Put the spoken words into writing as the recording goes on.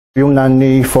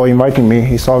Nani for inviting me.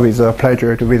 It's always a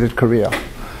pleasure to visit Korea.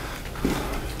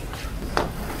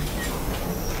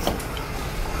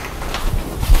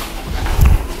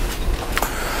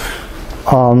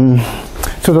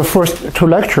 So the first two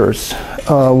lectures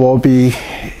will be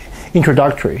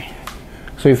introductory.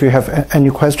 So if you have any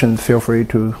questions, feel free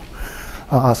to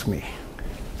ask me.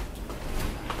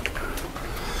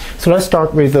 So let's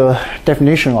start with the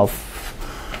definition of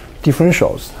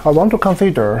differentials. I want to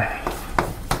consider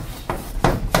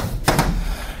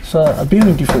a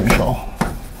building differential.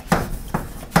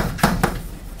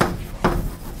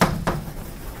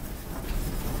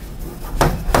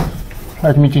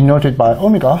 Let me denote it by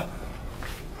omega.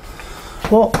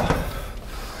 Well,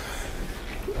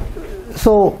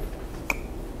 so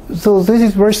this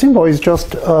is very simple. It's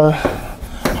just a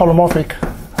holomorphic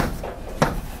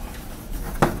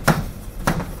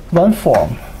one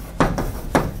form.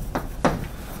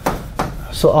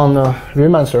 So on a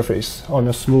Riemann surface, on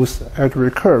a smooth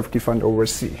algebraic curve defined over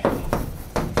C.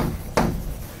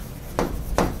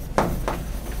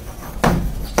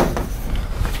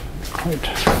 Quite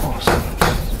awesome.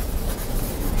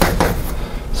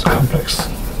 It's a complex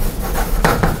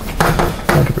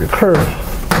algebraic curve.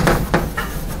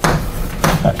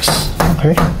 X.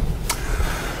 Okay.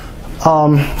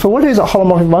 So what is a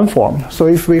holomorphic one form? So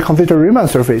if we consider Riemann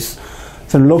surface,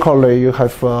 then locally you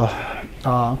have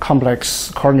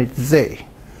complex coordinate z.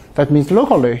 That means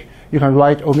locally you can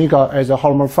write omega as a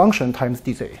holomorphic function times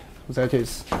dz. That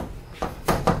is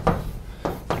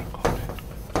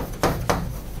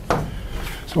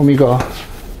so omega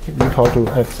is equal to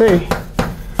fz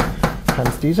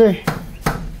times dz.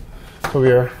 So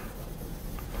where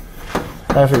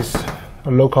f is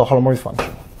a local holomorphic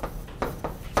function.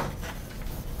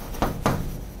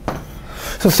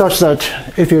 So such that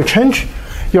if you change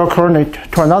your coordinate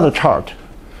to another chart,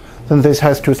 then this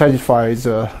has to satisfy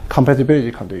the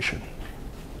compatibility condition.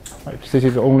 Right? This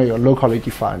is only a locally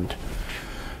defined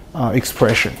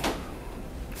expression.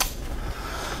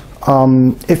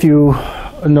 If you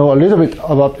know a little bit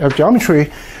about geometry,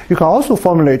 you can also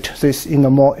formulate this in a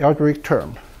more algebraic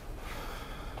term.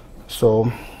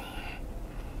 So,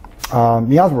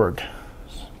 in other words,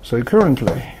 so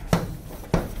currently,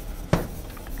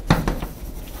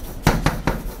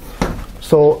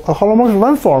 so a holomorphic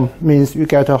one form means you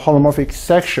get a holomorphic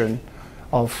section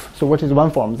of, so what is one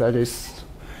form? That is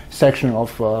section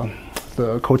of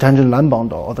the cotangent line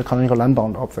bundle or the canonical line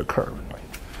bundle of the curve. Right?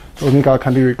 So omega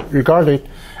can be regarded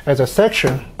as a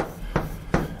section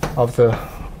of the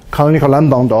canonical line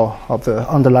bundle of the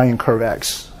underlying curve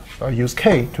X. So I use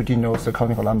K to denote the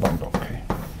canonical line bundle. Okay.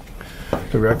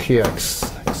 So where Kx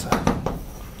is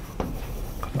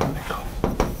canonical.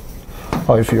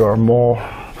 Or if you are more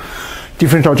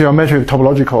differential geometric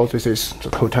topological, this is the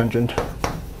cotangent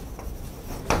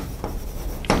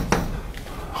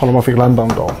holomorphic line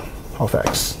bundle of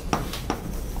X.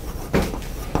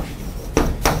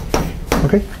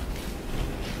 Okay.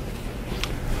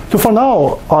 So for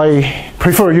now, I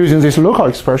prefer using this local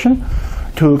expression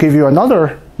to give you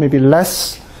another, maybe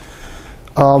less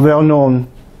well-known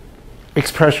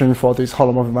expression for this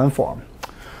holomorphic one form.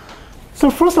 So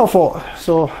first of all,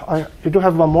 I do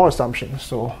have one more assumption.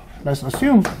 So let's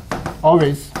assume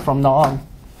always from now on,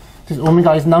 this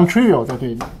omega is non-trivial, that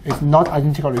it is not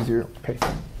identically zero. Okay.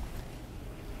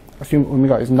 Assume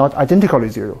omega is not identically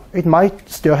zero. It might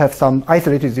still have some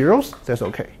isolated zeros. That's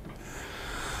okay.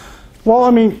 Well, I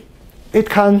mean, it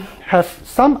can have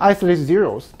some isolated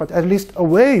zeros, but at least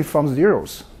away from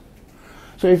zeros.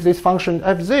 So if this function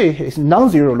fz is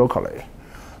non-zero locally,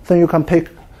 then you can pick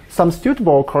some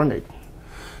suitable coordinate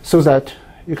so that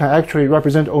you can actually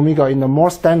represent omega in a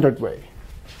more standard way.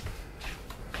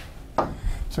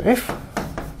 So if,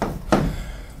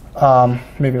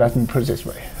 maybe let me put it this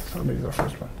way. So maybe the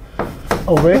first one.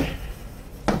 Away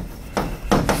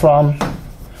from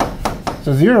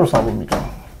the zeros of omega.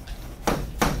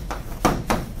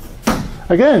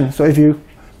 Again, so if you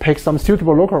pick some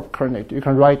suitable local coordinate, you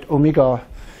can write omega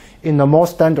in a more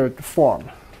standard form.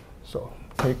 So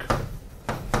take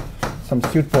some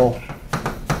suitable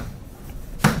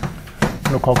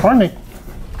local coordinate.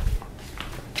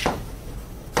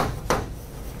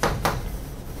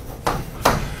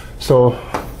 So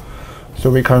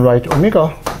we can write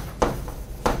omega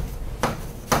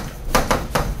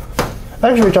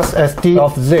actually just as d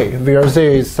of z, where z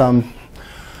is some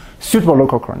suitable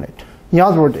local coordinate. In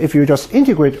other words, if you just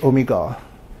integrate omega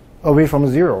away from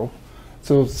zero,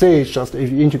 so z is just, if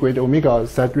you integrate omega,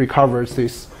 that recovers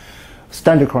this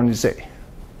standard coordinate z.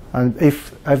 And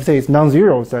if fz is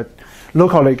non-zero, that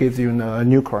locally gives you a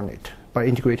new coordinate by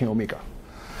integrating omega.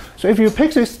 So if you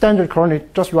pick this standard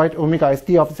coordinate, just write omega as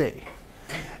d of z.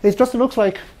 It just looks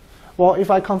like, well,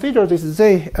 if I consider this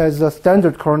z as a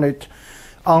standard coordinate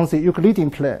on the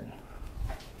Euclidean plane.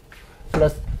 So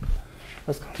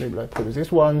let's maybe put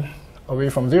this one away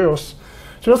from zeros.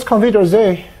 So let's consider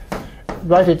z,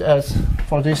 write it as,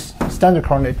 for this standard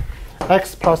coordinate,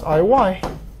 x plus iy.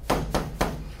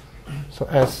 So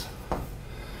as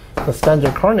the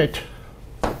standard coordinate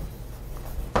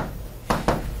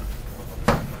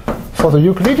for the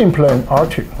Euclidean plane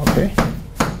R2, okay?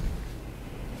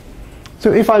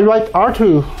 So if I write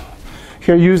R2,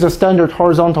 here use the standard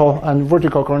horizontal and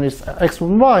vertical coordinates x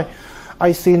and y,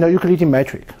 I see in the Euclidean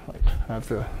metric. Right? I have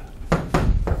the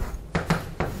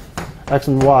x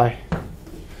and y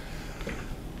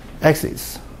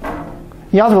axes.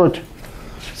 In other words,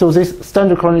 so this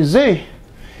standard coordinate z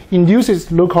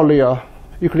induces locally a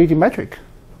Euclidean metric,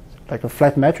 like a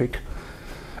flat metric,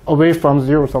 away from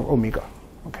zeros of omega.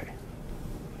 Okay.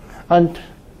 And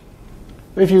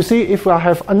if you see, if I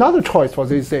have another choice for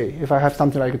this z, if I have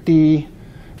something like d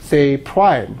z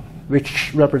prime,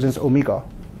 which represents omega,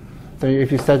 then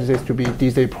if you set this to be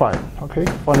dz prime, okay,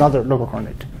 for another local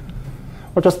coordinate,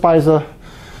 or just by the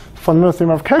fundamental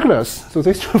theorem of calculus, so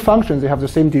these two functions, they have the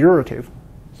same derivative.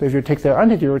 So if you take their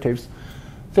antiderivatives,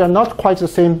 they are not quite the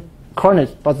same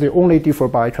coordinates, but they only differ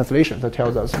by translation. That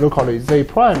tells us locally z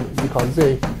prime equals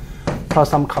z plus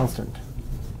some constant.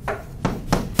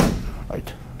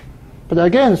 Right. But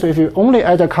again, so if you only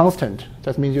add a constant,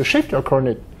 that means you shift your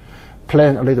coordinate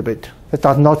plane a little bit. That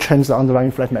does not change the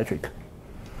underlying flat metric.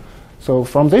 So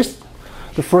from this,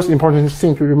 the first important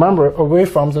thing to remember, away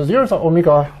from the zeros of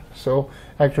omega, so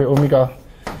actually omega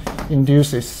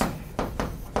induces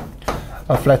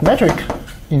a flat metric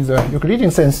in the Euclidean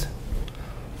sense,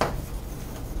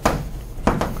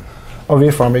 away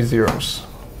from its zeros.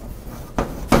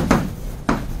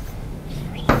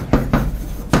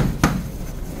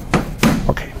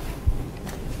 Okay.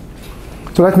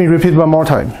 So let me repeat one more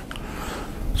time.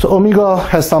 So omega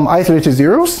has some isolated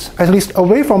zeros, at least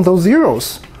away from those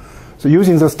zeros. So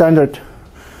using the standard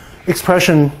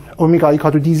expression omega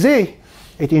equal to dz,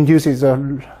 it induces a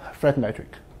flat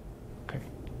metric. Okay.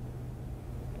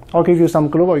 I'll give you some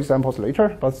global examples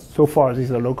later, but so far this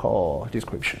is a local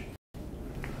description.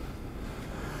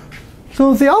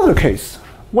 So the other case,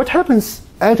 what happens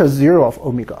at a zero of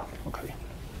omega? Okay.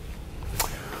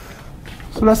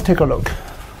 So let's take a look.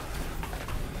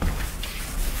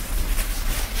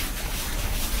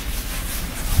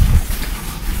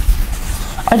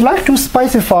 I'd like to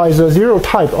specify the zero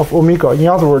type of omega. In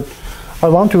other words, I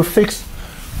want to fix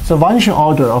the vanishing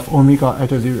order of omega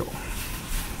at a zero.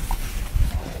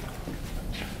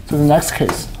 So the next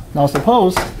case. Now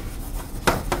suppose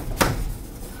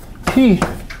P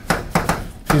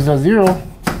is a zero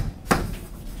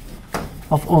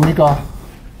of omega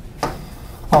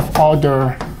of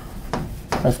order,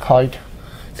 let's call it,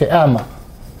 say m.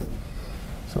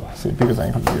 So say bigger than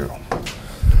or equal to 0.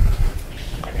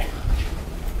 Okay.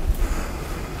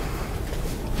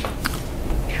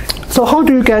 So how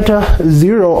do you get a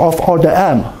 0 of order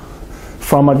m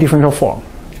from a differential form?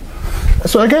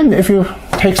 So again, if you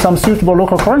take some suitable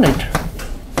local coordinate,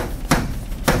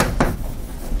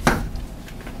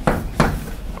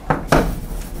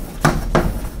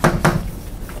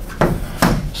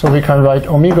 so we can write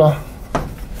omega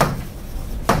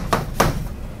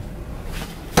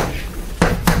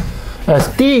as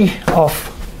d of,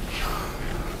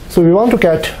 so we want to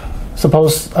get,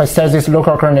 suppose I set this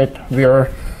local coordinate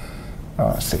where,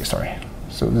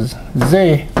 so this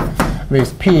z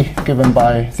with p given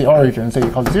by the origin z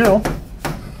equals 0.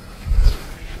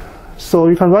 So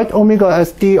you can write omega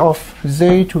as d of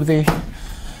z to the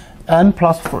m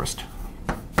plus first.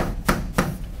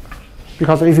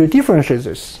 Because if you differentiate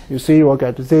this, you see you will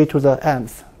get z to the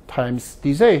nth times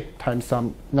dz times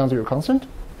some non-zero constant.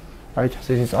 Right? This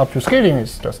is up to scaling,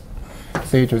 it's just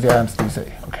z to the nth dz.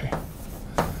 Okay.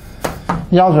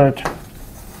 In other words,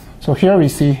 so here we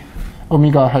see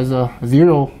omega has a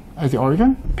 0 as the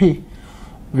origin, p,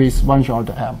 with one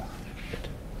order m.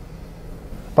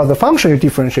 But the function you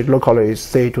differentiate locally is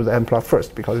z to the m plus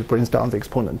first because it brings down the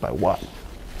exponent by 1.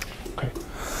 Okay.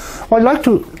 Well, I'd like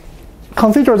to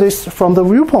consider this from the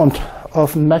viewpoint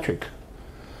of metric.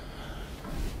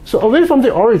 So away from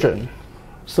the origin,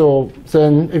 so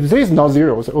then if z is not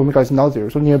 0, so omega is not 0,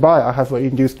 so nearby I have an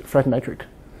induced flat metric.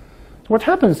 So what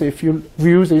happens if you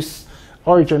view this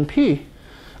origin p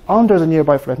under the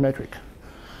nearby flat metric?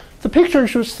 The picture you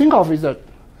should think of is that,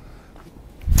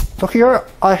 so here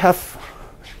I have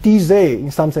dz,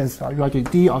 in some sense, I write it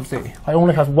d of z. I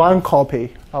only have one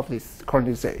copy of this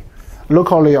coordinate z.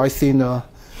 Locally, I see in a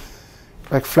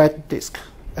like flat disk.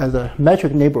 as a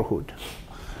metric neighborhood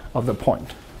of the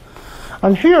point.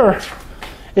 And here,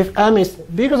 if m is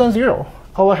bigger than 0,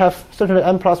 I will have certainly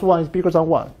m plus 1 is bigger than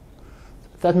 1.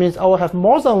 That means I will have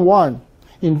more than 1,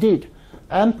 indeed,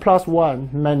 m plus 1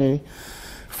 many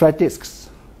flat disks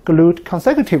glued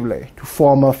consecutively to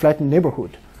form a flat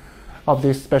neighborhood of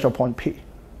this special point P.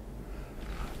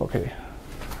 Okay.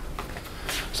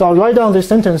 So I'll write down this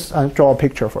sentence and draw a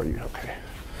picture for you. Okay.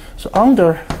 So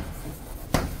under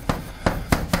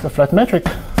the flat metric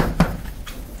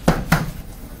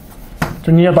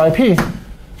to nearby P,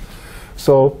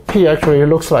 so P actually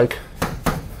looks like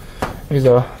is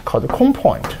called a cone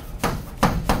point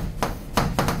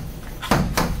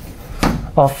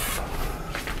of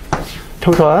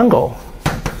total angle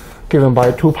given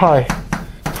by 2 pi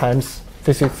times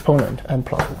this exponent n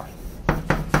plus 1.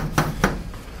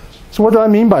 So what do I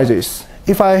mean by this?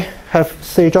 If I have,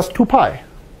 say, just 2 pi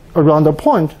around the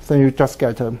point, then you just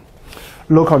get a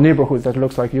local neighborhood that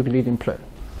looks like Euclidean plane.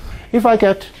 If I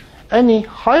get any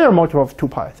higher multiple of 2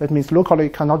 pi, that means locally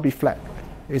it cannot be flat.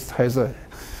 It has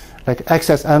like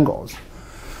excess angles.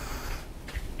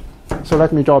 So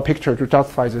let me draw a picture to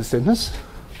justify this sentence.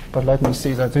 But let me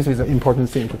see that this is an important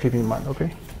thing to keep in mind,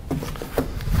 okay?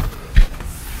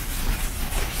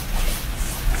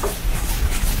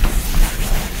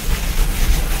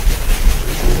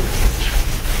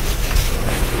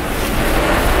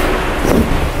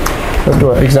 Let's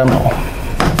do an example.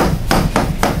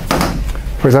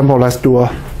 For example, let's do a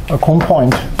cone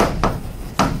point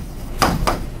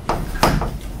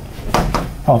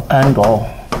of angle,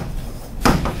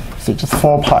 say just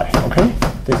 4 pi, okay?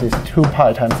 This is 2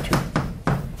 pi times 2.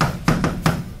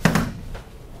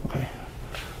 Okay.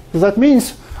 So that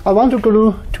means I want to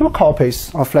glue 2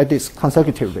 copies of flat disk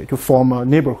consecutively to form a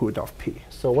neighborhood of P.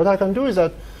 So what I can do is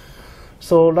that,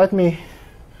 so let me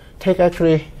take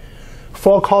actually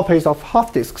 4 copies of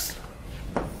half disks.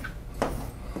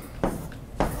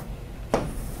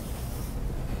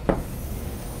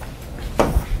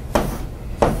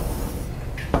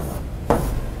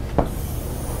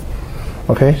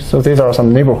 Okay, so these are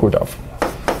some neighborhood of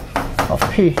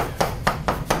P.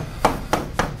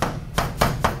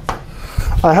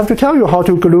 I have to tell you how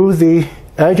to glue the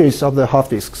edges of the half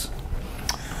disks.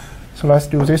 So let's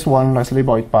do this one. Let's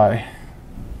label it by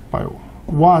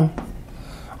 1,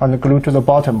 and glue to the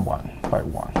bottom one by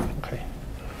 1. Okay.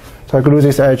 So I glue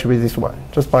this edge with this one,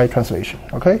 just by translation.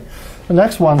 Okay. The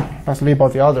next one, let's label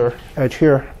the other edge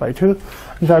here by 2,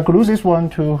 and I glue this one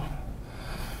to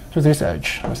this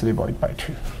edge. Let's label it by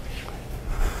 2.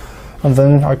 And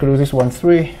then I glue this one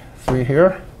 3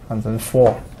 here, and then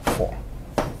 4.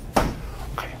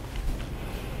 Okay.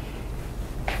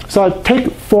 So I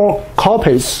take 4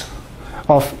 copies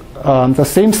of the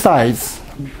same size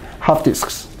half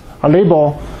disks. I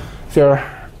label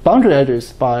their boundary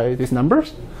edges by these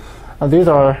numbers, and these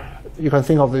are, you can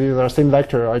think of these are same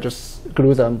vector. I just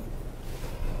glue them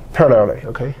parallelly.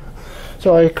 Okay.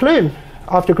 So I claim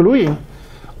after gluing,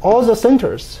 all the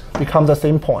centers become the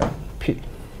same point, P.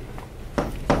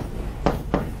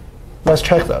 Let's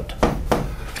check that.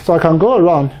 So I can go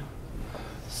around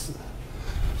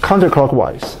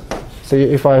counterclockwise. See,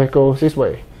 if I go this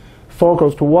way, 4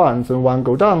 goes to 1, then 1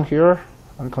 go down here,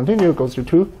 and continue goes to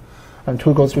 2, and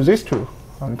 2 goes to this 2,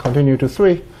 and continue to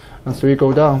 3, and 3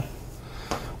 go down,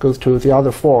 goes to the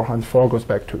other 4, and 4 goes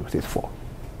back to this 4.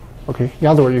 Okay, in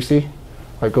other words, you see,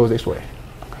 I go this way.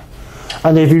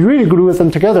 And if you really glue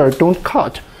them together, don't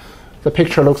cut, the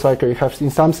picture looks like it has, in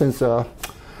some sense,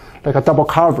 like a double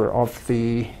cover of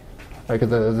the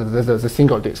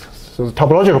single disk. So the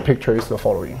topological picture is the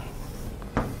following.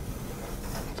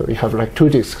 So you have like 2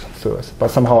 disks, but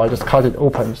somehow I just cut it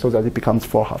open so that it becomes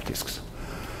 4 half disks.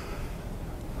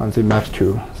 And they map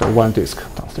to the 1 disk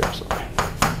downstairs. Okay.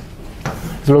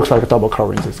 It looks like a double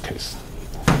cover in this case.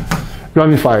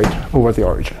 Ramified over the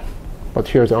origin. But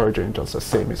here the origin is just the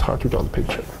same. It's hard to draw the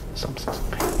picture. Something.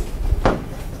 Okay.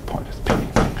 Point is P.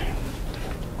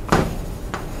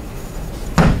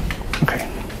 Okay.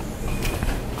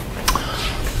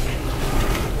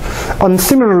 And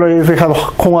similarly, if we have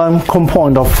a cone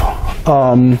point of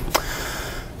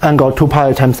angle 2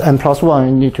 pi times n plus 1,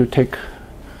 you need to take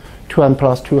 2n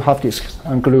plus 2 half disks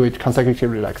and glue it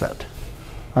consecutively like that.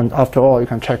 And after all, you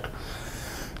can check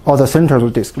all the centers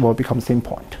of the disk will become same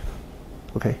point.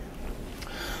 Okay.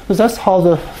 So that's how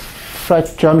the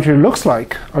flat geometry looks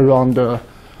like around the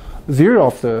 0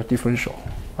 of the differential.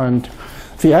 And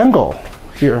the angle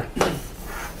here,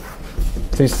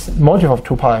 this module of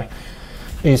 2 pi,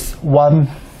 is 1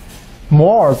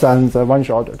 more than the 1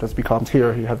 order. That becomes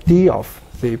here, you have d of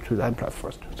z to the n plus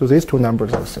first. So these 2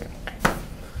 numbers are the same. Okay.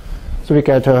 So we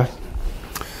get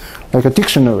like a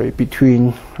dictionary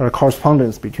between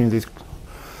correspondence between this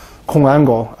Kong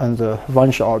angle and the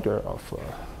Wunsch order of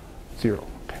 0.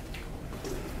 Okay.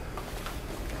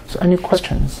 So any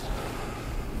questions?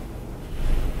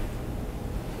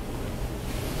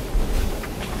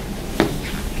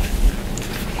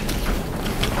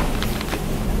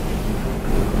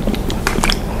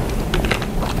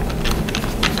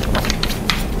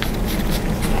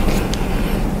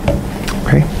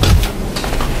 Okay.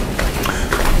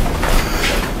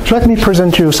 So let me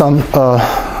present you some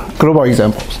global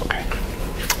examples. Okay.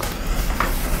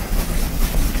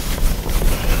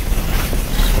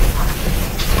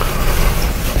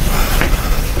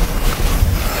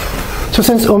 So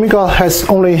since omega has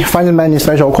only finite many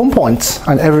special components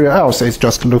and everywhere else it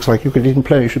just looks like Euclidean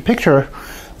plane, you should picture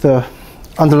the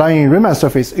underlying Riemann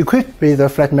surface equipped with the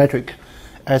flat metric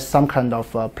as some kind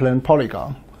of plane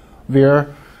polygon,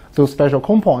 where those special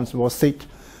components will sit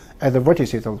at the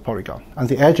vertices of the polygon, and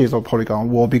the edges of the polygon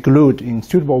will be glued in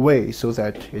suitable way so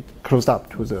that it closes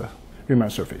up to the Riemann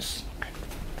surface. Okay.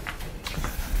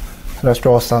 So let's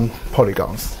draw some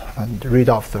polygons and read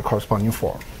off the corresponding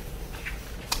form.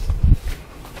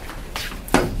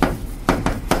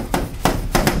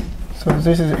 So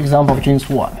this is an example of genus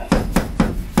 1,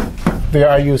 where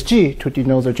I use G to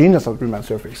denote the genus of the Riemann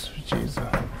surface, which is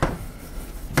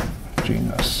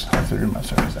genus of the Riemann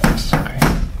surface X. Okay.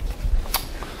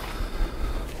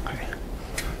 Okay.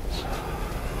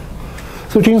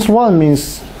 So genus 1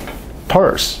 means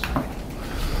torus.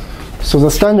 So the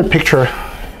standard picture,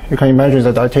 you can imagine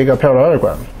that I take a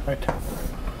parallelogram, right?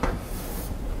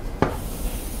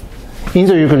 In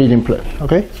the Euclidean plane,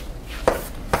 okay?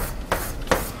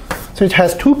 So it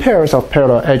has two pairs of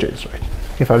parallel edges, right?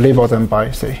 If I label them by,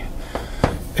 say,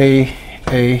 A,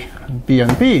 B,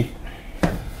 and B.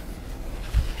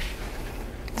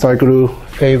 So I glue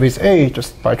A with A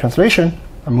just by translation.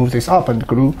 I move this up and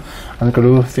glue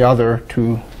the other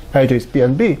two edges B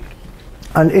and B.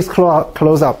 And it's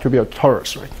close up to be a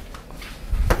torus, right?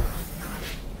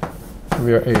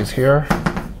 Where A is here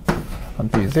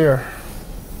and B is there.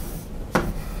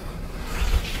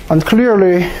 And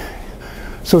clearly,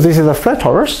 so this is a flat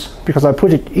torus because I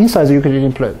put it inside the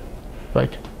Euclidean plane,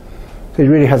 right? So it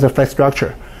really has a flat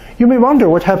structure. You may wonder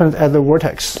what happens at the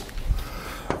vertex.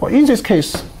 Well, in this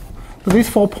case, these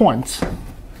 4 points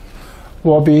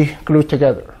will be glued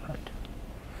together, right?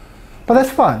 But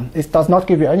that's fine. It does not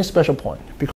give you any special point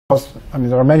because, I mean,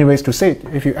 there are many ways to say it.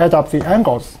 If you add up the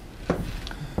angles,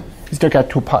 you still get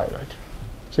 2 pi, right?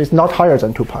 So it's not higher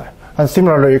than 2 pi. And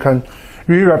similarly, you can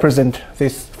re-represent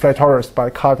this flat torus by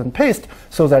cut and paste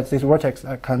so that this vertex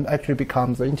can actually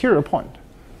become the interior point.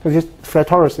 So this flat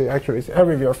torus actually is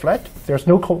everywhere flat. There's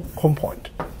no cone point.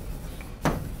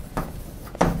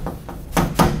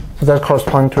 So that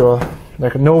corresponds to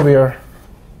like a nowhere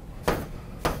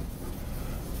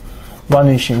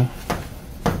vanishing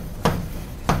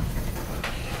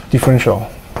differential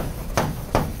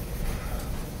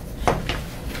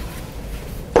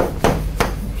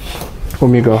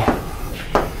omega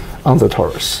on the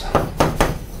torus.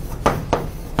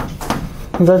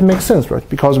 And that makes sense, right?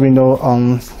 Because we know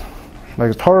on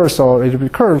like torus or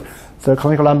elliptic curve, the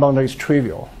canonical line boundary is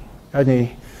trivial.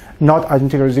 Any not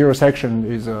identical zero section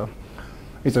is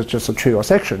just a trivial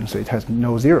section, so it has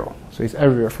no zero, so it's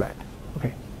everywhere flat.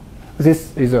 Okay,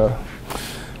 this is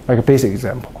like a basic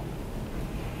example.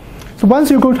 So once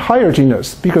you go to higher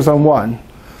genus, bigger than 1,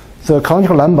 the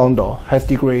canonical line boundary has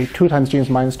degree 2 times genus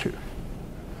minus 2.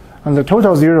 And the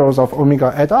total zeros of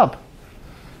omega add up.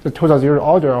 The total zero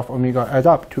order of omega add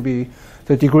up to be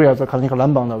the degree of the canonical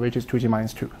line boundary, which is 2g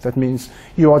minus 2. That means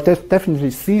you will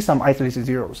definitely see some isolated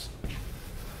zeros.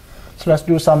 So let's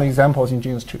do some examples in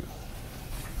genus 2.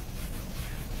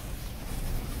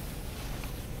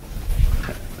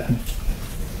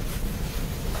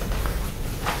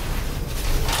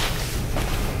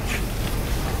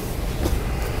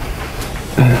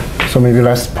 So maybe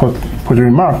let's put a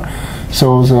remark.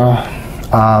 So the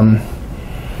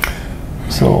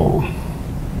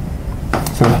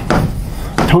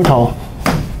total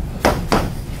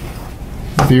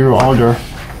zero order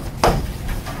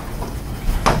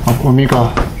of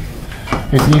omega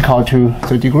is equal to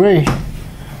the degree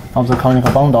of the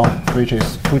canonical boundary, which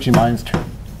is 2g minus 2,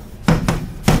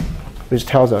 which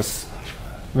tells us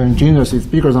when genus is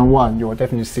bigger than 1, you will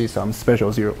definitely see some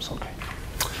special zeros. Okay,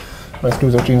 let's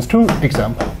do the genus 2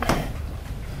 example. Okay.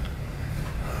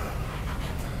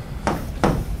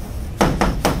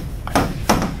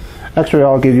 Actually,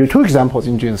 I'll give you 2 examples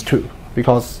in genus 2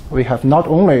 because we have not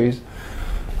only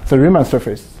the Riemann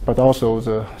surface but also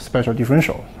the special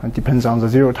differential. And depends on the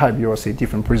zero type, you will see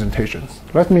different presentations.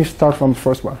 Let me start from the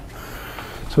first one.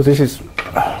 So this is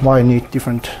why I need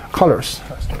different colors.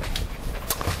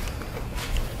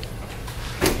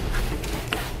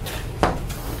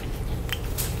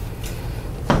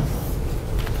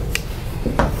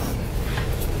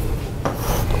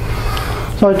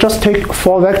 So I just take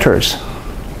 4 vectors.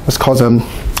 Let's call them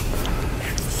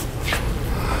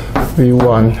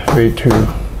v1, v2,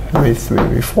 v3,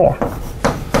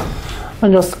 v4.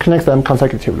 And just connect them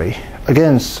consecutively,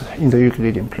 again in the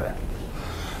Euclidean plane.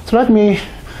 So let me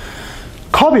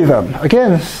copy them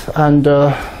again and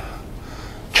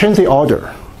change the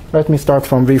order. Let me start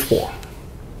from v4.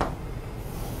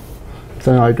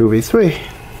 Then I do v3.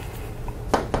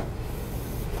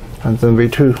 And then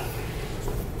v2.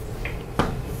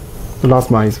 The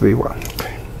last one is v1.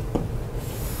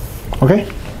 Okay?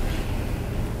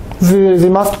 They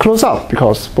must close up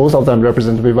because both of them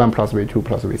represent v1 plus v2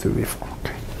 plus v3, v4.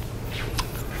 Okay.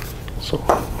 So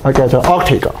I get an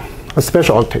octagon, a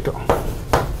special octagon.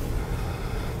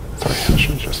 Sorry, I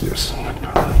should just use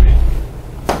v4,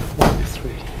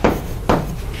 v3.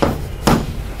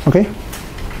 Okay?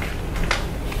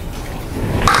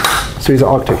 So it's an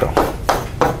octagon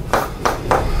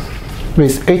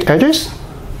with 8 edges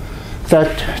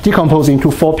that decompose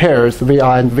into 4 pairs, vi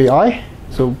and vi.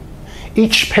 So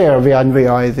each pair, vi and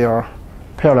vi, they are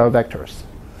parallel vectors.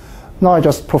 Now I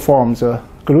just perform the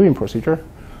gluing procedure.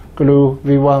 Glue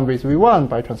v1 with v1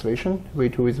 by translation,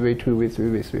 v2 with v2,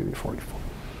 v3 with v3, v4 with v4.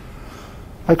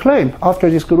 I claim after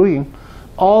this gluing,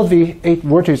 all the 8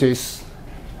 vertices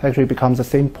actually become the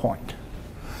same point.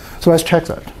 So let's check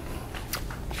that.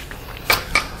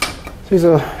 This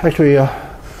is actually an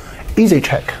easy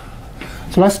check.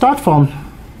 So let's start from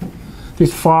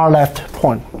this far left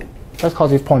point. Let's call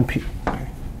this point P.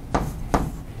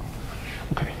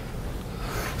 Okay.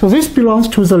 So this belongs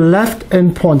to the left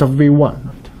endpoint of V1.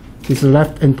 Right? This is the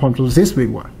left endpoint of this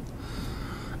V1.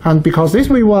 And because this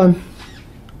V1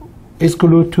 is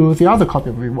glued to the other copy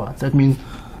of V1, that means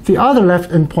the other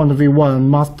left endpoint of V1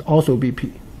 must also be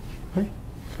P. Okay?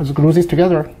 Let's glue this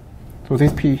together. So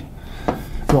this P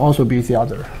will also be the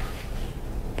other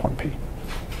point P,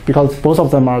 because both of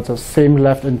them are the same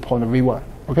left endpoint of V1.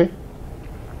 Okay?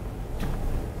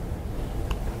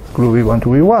 Glue V1 to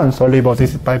V1, so I label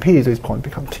this by P, this point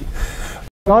becomes T.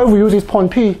 Now if we use this point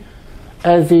P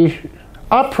as the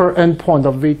upper endpoint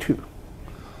of V2,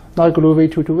 now I glue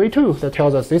V2 to V2, that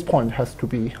tells us this point has to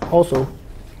be also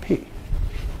P.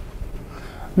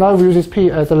 Now if we use this P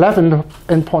as the left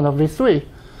endpoint of V3,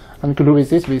 and glue with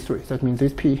this V3, that means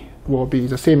this P will be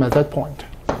the same as that point.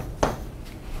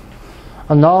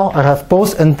 And now I have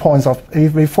both endpoints of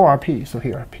V4 are P, so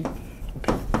here are P,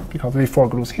 because V4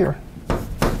 glues here.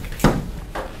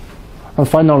 And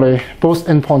finally, both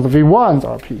endpoints of V1s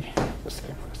are P, the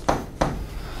same.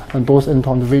 And both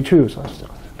endpoints of V2s are still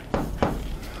P.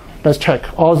 Let's check.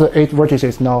 All the 8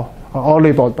 vertices now are all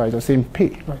labeled by the same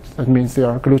P. Right? That means they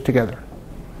are glued together.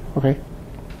 Okay?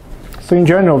 So in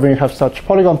general, when you have such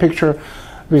polygon picture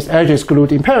with edges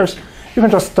glued in pairs, you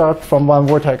can just start from one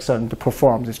vertex and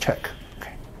perform this check.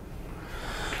 Okay.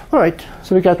 All right,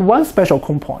 so we get one special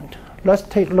cone point. Let's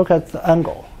take a look at the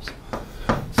angle.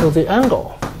 So the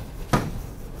angle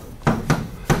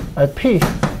at P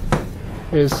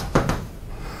is,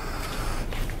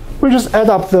 we just add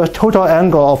up the total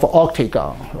angle of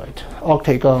octagon, right?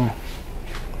 Octagon,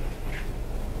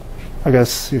 I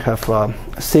guess you have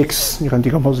 6, you can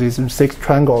decompose these in 6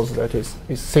 triangles, that is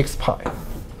 6 pi.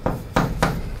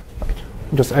 Right.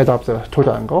 Just add up the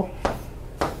total angle.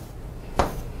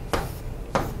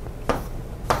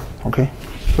 Okay,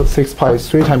 so 6 pi is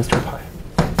 3 times 2 pi.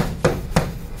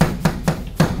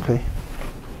 Okay.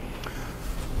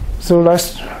 So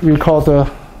let's recall the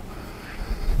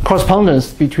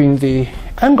correspondence between the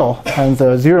angle and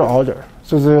the 0 order.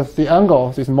 So the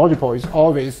angle, this multiple, is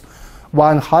always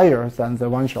 1 higher than the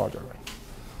 1 order. Right?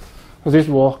 So this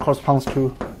will corresponds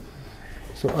to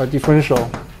a differential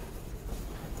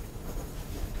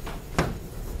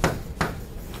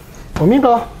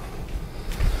omega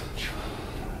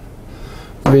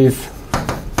with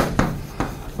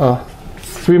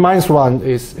 3 minus 1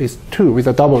 is 2 with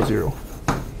a double 0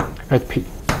 at P.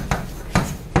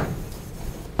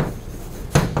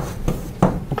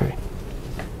 Okay,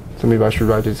 so maybe I should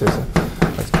write this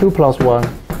as 2 plus 1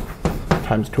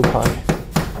 times 2 pi.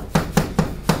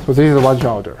 So this is the 1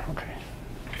 order. Okay.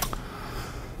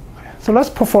 So let's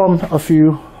perform a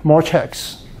few more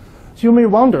checks. So you may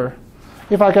wonder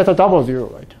if I get a double 0,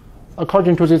 right?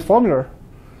 According to this formula,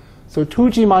 so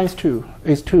 2g minus 2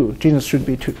 is 2. Genus should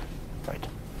be 2. Right?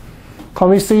 Can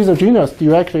we see the genus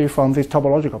directly from this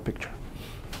topological picture?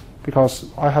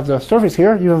 Because I have the surface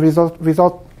here, even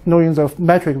without knowing the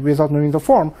metric, without knowing the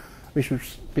form, we should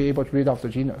be able to read off the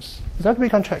genus. That we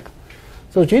can check.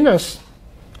 So genus,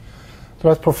 so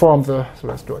let's perform so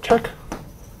let's do a check.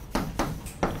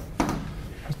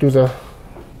 Let's do the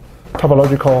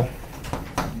topological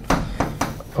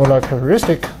Euler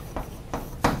characteristic.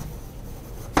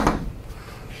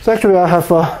 So actually I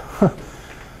have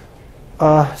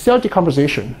a cell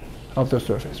decomposition of the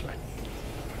surface, right?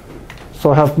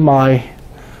 So I have my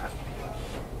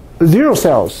 0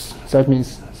 cells, that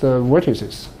means the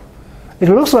vertices. It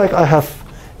looks like I have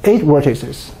 8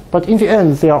 vertices, but in the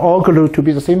end they are all glued to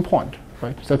be the same point,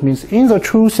 right? That means in the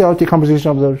true cell decomposition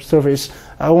of the surface,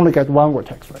 I only get 1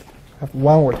 vertex, right? I have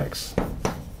 1 vertex.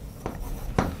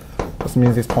 This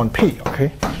means this point P,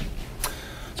 okay?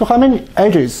 So how many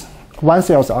edges, 1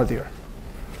 cells are there?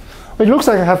 It looks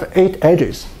like I have 8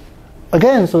 edges.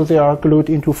 Again, so they are glued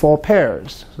into 4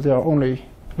 pairs. So there are only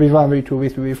V1, V2,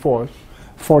 V3, V4,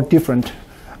 4 different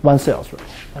 1 cells, right?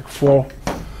 Like 4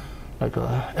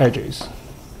 edges.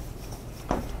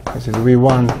 This is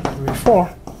V1,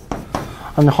 V4.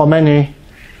 And how many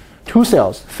 2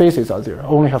 cells, faces are there? I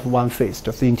only have 1 face,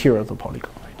 just the interior of the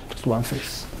polygon, right? Just 1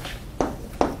 face.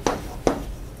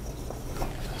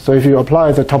 So if you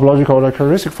apply the topological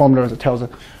characteristic formula that tells us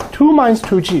 2 minus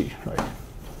 2g, right,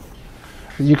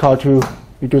 is equal to,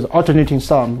 you do the alternating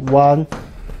sum, 1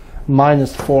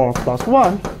 minus 4 plus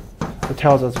 1, it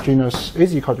tells us genus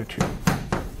is equal to 2.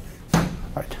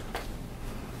 Right.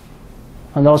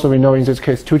 And also we know in this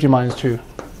case 2g minus 2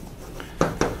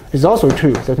 is also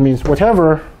 2. That means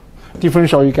whatever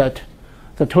differential you get,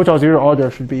 the total 0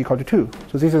 order should be equal to 2.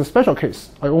 So this is a special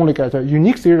case. I only get a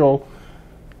unique 0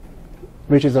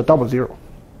 which is a double 0.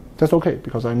 That's okay,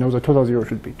 because I know the total 0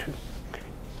 should be 2. Okay.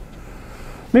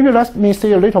 Maybe let me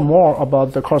say a little more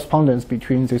about the correspondence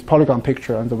between this polygon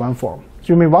picture and the one form. So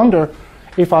you may wonder,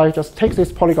 if I just take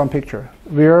this polygon picture,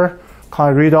 where can I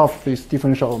read off this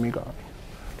differential omega?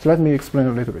 So let me explain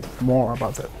a little bit more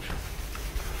about that.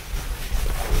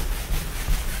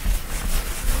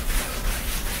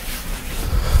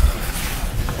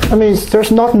 I mean,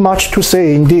 there's not much to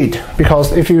say indeed,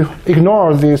 because if you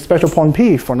ignore the special point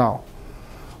P for now,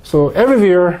 so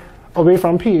everywhere away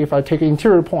from P, if I take an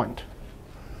interior point,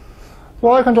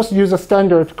 well, I can just use a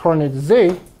standard coordinate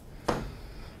Z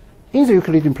in the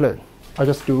Euclidean plane. I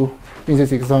just do, in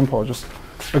this example, just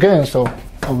again, so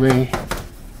away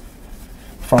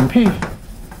from P. In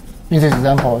this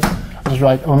example, I just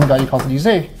write omega equals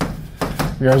dz,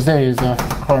 where Z is a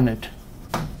coordinate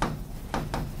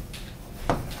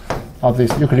of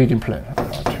this Euclidean plane.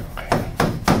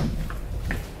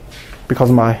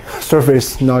 Because my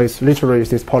surface now is literally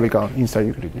this polygon inside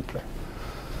Euclidean plane.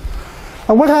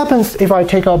 And what happens if I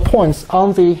take out points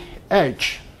on the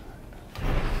edge?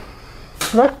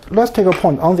 Let's take a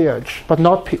point on the edge, but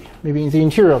not P. Maybe in the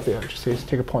interior of the edge. Say,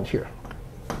 take a point here.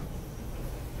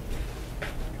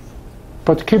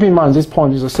 But keep in mind, this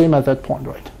point is the same as that point,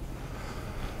 right?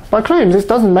 I claim this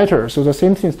doesn't matter, so the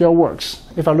same thing still works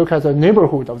if I look at the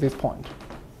neighborhood of this point.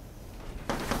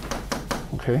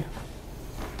 Okay.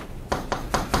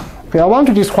 Okay, I want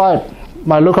to describe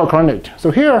my local coordinate.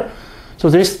 So here, so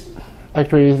this,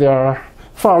 actually they are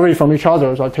far away from each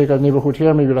other. So I take a neighborhood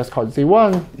here, maybe let's call it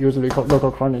Z1, usually called local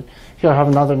coordinate. Here I have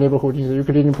another neighborhood in the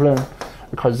Euclidean plane,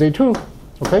 we call it Z2,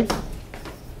 okay?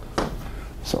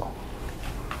 So,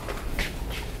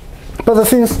 but the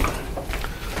thing is,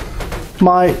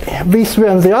 my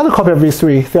V3 and the other copy of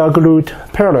V3, they are glued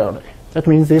parallelly. That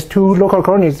means these 2 local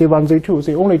coordinates, Z1, Z2,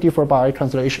 they only differ by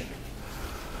translation.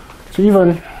 So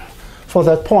even for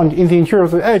that point in the interior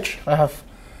of the edge, I have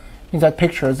in that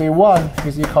picture, Z1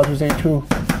 is equal to Z2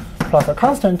 plus a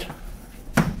constant.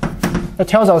 That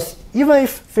tells us even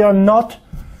if they are not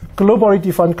globally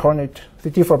defined coordinate, they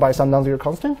differ by some non-zero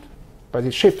constant, by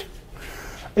this shift.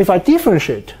 If I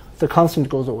differentiate, the constant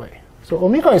goes away. So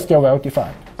omega is still well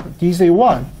defined.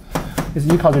 dz1 is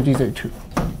equal to dz2.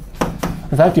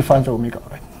 And that defines omega,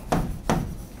 right?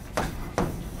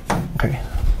 Okay.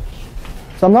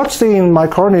 So I'm not saying my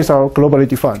coordinates are globally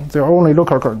defined. They're only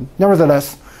local coordinates.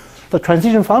 Nevertheless, the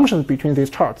transition functions between these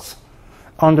charts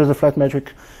under the flat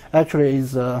metric actually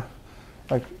is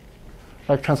like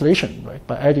translation, right?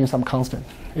 By adding some constant.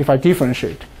 If I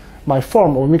differentiate, my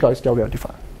form omega is still well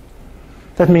defined.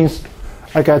 That means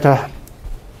I get a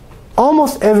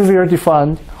almost everywhere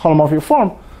defined holomorphic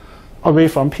form away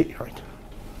from P, right?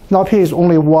 Now P is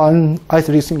only one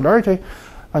isolated singularity,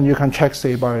 and you can check,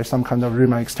 say, by some kind of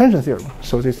Riemann extension theorem.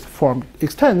 So this form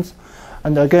extends,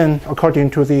 and again,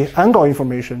 according to the angle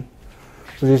information,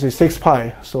 so this is 6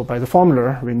 pi. So by the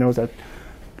formula, we know that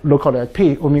locally at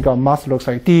P, omega must look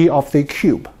like d of the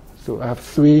cube. So I have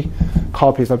 3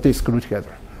 copies of this glued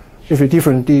together. If you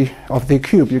different d of the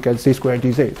cube, you get z squared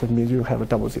dz. That means you have a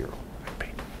double zero. Okay.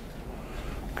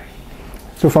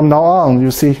 So from now on,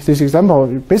 you see this example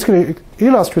basically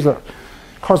illustrates the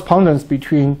correspondence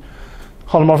between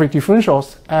holomorphic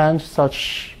differentials and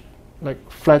such like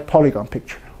flat polygon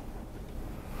picture.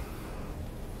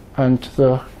 And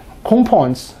the cone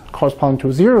points correspond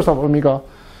to zeros of omega,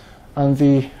 and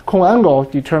the cone angle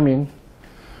determine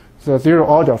the zero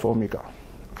order of omega.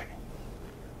 Okay.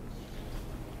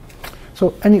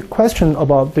 So any question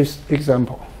about this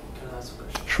example? Can I ask a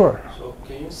question? Sure. So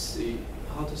can you see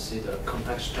how to see the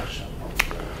complex structure of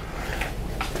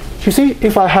the You see,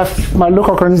 if I have my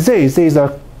local current z is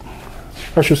a,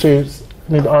 I should say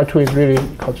maybe R2 is really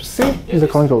equal to C is a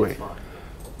canonical way.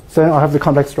 Then I have the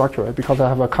complex structure, right? Because I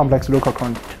have a complex local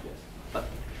current. Yes. But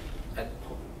at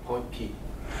point P.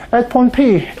 At point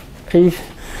P,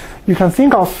 you can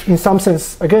think of, in some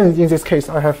sense, again, in this case,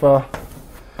 I have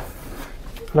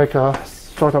like a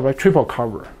sort of a triple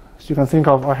cover. So you can think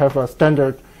of, I have a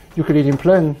standard Euclidean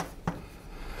plane,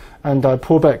 and I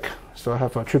pull back. So I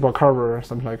have a triple cover,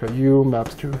 something like a U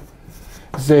maps to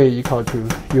Z equal to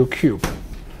U cube.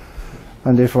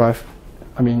 And if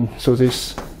so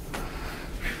this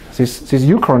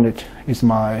U coordinate is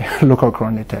my local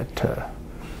coordinate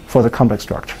for the complex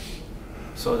structure.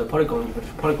 So the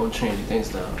polygon change things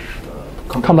the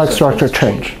complex structure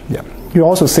change. Yeah. You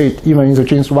also see it even in the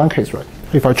genus 1 case, right?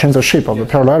 If I change the shape of the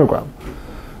parallelogram,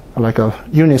 like a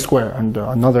unit square and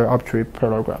another arbitrary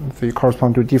parallelogram, they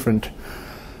correspond to different,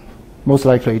 most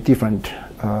likely different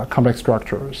complex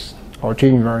structures or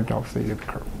J invariant of the elliptic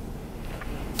curve.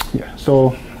 Yeah,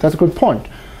 so that's a good point.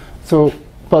 So,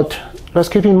 but let's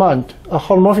keep in mind, a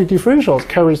holomorphic differentials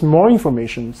carries more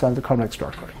information than the complex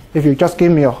structure. If you just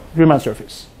give me a Riemann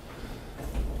surface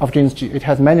of genus G, it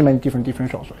has many, many different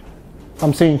differentials, right?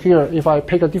 I'm saying here, if I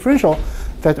pick a differential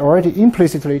that already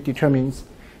implicitly determines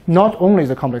not only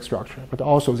the complex structure, but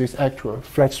also this actual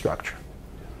flat structure.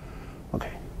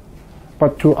 Okay.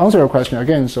 But to answer your question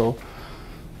again, so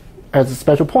as a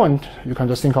special point, you can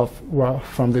just think of, well,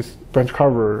 from this branch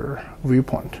cover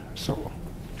viewpoint. So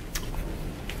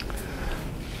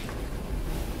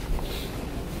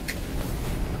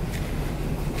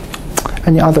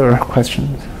any other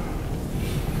questions?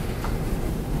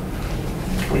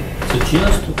 So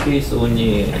genus 2 case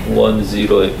only 1,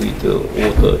 0 with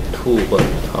order 2, but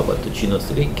how about the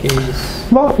genus 3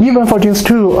 case? Well, even for genus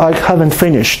 2, I haven't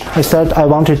finished. I said I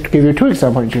wanted to give you 2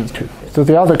 examples in genus 2. So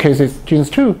the other case is genus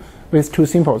 2 with 2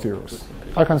 simple zeros.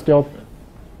 I can still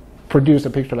produce a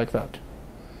picture like that.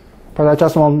 But I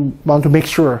just want to make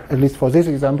sure, at least for this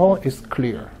example, it's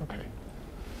clear.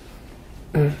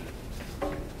 Okay.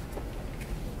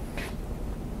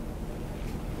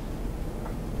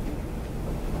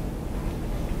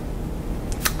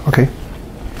 Okay.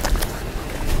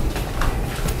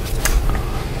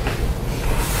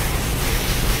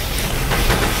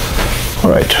 All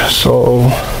right, so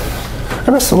I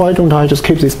guess why don't I just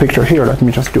keep this picture here? Let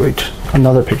me just do it,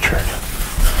 another picture.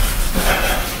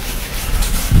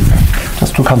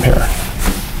 Just to compare.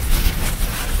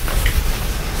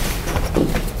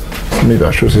 Maybe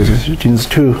I should say this is genus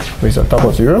 2 with a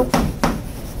double zero.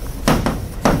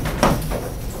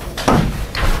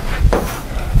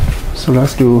 So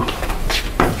let's do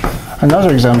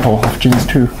another example of genus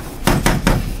 2.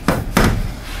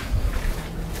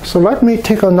 So let me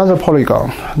take another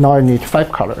polygon. Now I need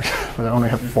 5 colors, but I only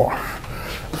have 4.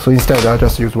 So instead I'll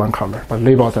just use 1 color, but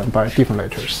label them by different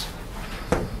letters.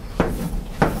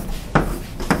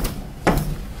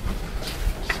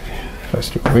 Let's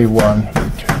do V1,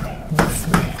 V2,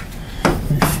 V3,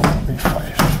 V4,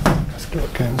 V5. Let's do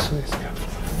again, so it's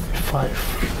V5,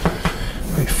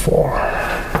 V4.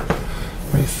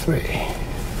 V3,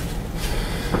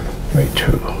 V2,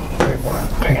 V1,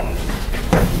 okay.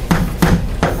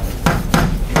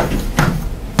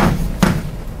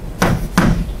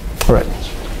 All right.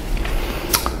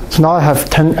 So now I have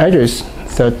 10 edges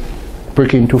that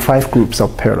break into 5 groups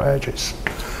of parallel edges.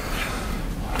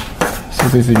 So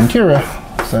this is the interior.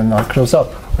 Then I close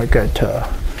up, I get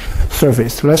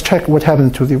surface. So let's check what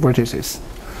happens to the vertices.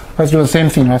 Let's do the same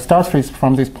thing. Let's start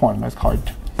from this point. Let's call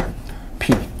it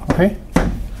P, okay?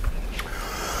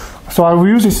 So I will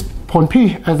use this point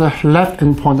P as a left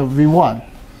endpoint of V1.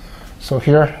 So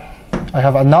here I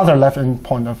have another left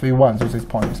endpoint of V1, so this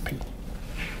point is P.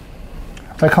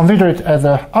 I consider it as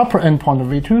an upper endpoint of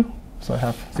V2, so I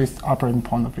have this upper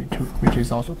endpoint of V2, which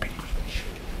is also P.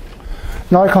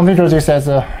 Now I consider this as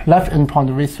a left endpoint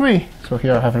of V3, so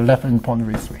here I have a left endpoint of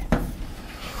V3.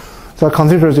 So I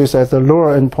consider this as the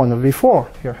lower endpoint of V4,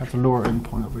 here I have the lower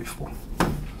endpoint of V4.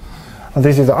 And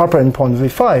this is the upper endpoint of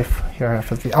V5. Here I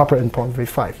have the upper endpoint of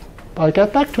V5. I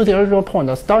get back to the original point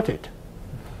I started.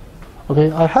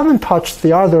 Okay, I haven't touched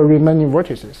the other remaining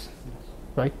vertices,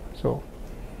 right? So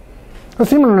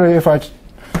similarly, if I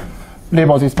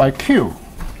label this by Q,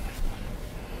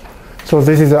 so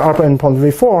this is the upper endpoint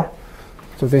V4,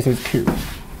 so this is Q.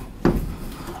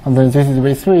 And then this is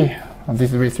V3, and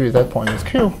this is V3, that point is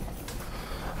Q.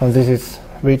 And this is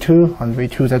V2, and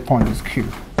V2, that point is Q.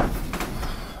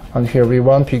 And here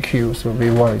V1, PQ, so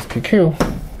V1 is PQ.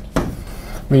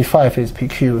 V5 is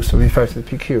PQ, so V5 is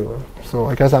PQ. So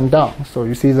I guess I'm done. So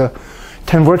you see the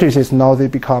 10 vertices, now they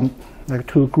become like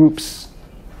two groups.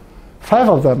 5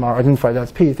 of them are identified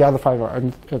as P, the other 5 are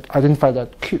identified as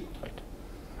Q. Right?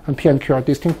 And P and Q are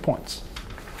distinct points.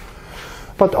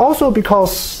 But also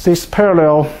because this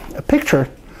parallel picture,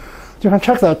 you can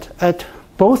check that at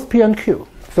both P and Q,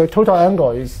 the total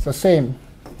angle is the same,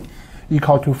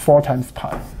 equal to 4 times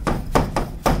pi.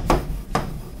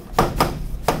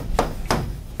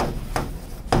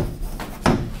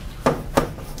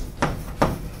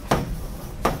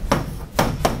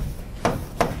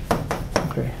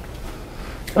 Okay.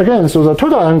 Again, so the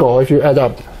total angle, if you add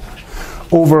up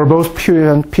over both P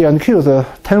and Q, the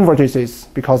 10 vertices,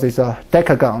 because it's a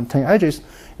decagon, 10 edges,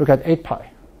 you get 8 pi.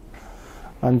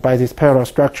 And by this parallel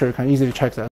structure, you can easily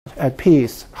check that at P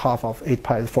is half of 8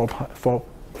 pi, 4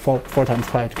 times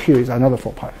pi, at Q is another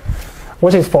 4 pi.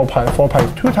 What is 4 pi? 4 pi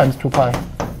is 2 times 2 pi.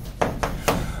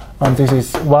 And this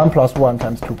is 1 plus 1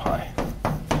 times 2 pi.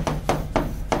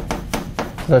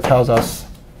 That tells us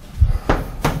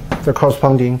the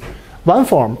corresponding one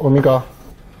form, omega,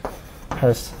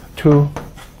 has 2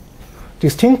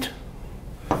 distinct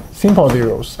simple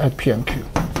zeros at P and Q.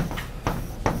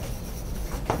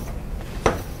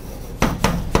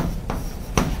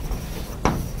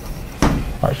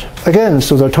 Right. Again,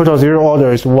 so the total zero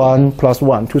order is 1 plus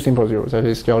 1, 2 simple zeros, that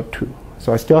is still 2.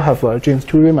 So I still have a James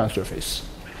 2 Riemann surface.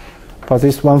 But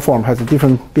this one form has a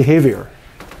different behavior.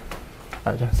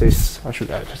 Right. This, I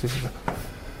should add, this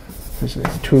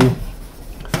is 2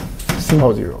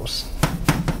 simple zeros.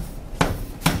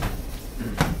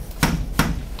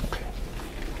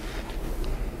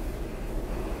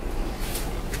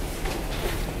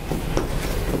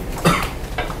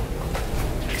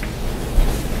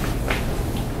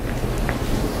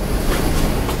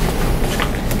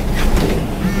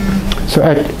 So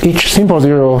at each simple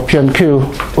zero P and Q,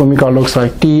 omega looks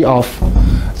like d of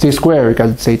z squared, you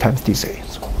get z times dz.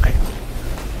 So, okay.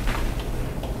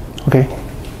 Okay.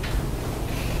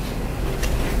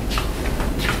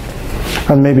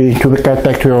 And maybe to get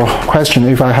back to your question,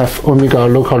 if I have omega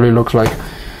locally looks like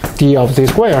d of z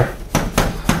squared,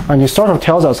 and it sort of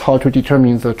tells us how to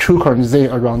determine the true current z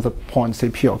around the point, say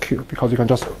P or Q, because you can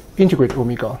just integrate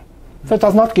omega. That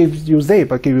does not give you z,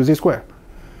 but give you z squared.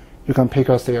 You can pick,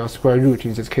 say, a square root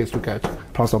in this case to get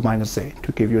plus or minus z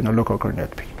to give you a local current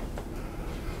at P.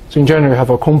 So in general, you have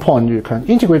a compound, you can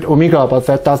integrate omega, but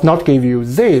that does not give you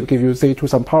z, give you z to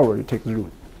some power, you take the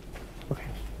root. Okay.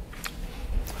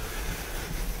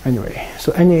 Anyway,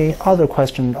 so any other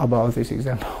question about this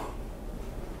example?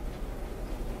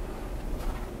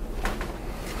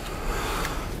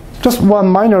 Just one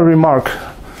minor remark.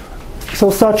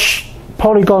 So such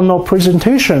polygonal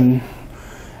presentation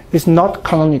is not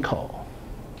canonical,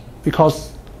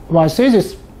 because when I say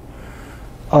this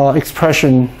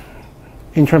expression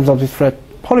in terms of this flat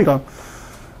polygon,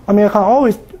 I mean I can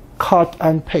always cut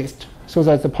and paste so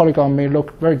that the polygon may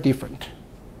look very different,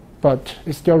 but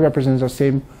it still represents the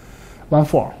same one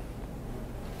form.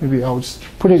 Maybe I'll just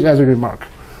put it as a remark.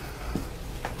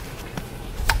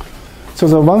 So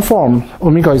the one form,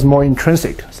 omega, is more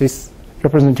intrinsic. This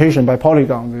representation by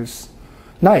polygon is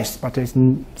nice, but there's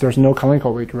no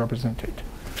canonical way to represent it.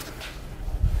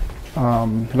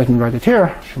 Let me write it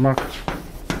here, remark.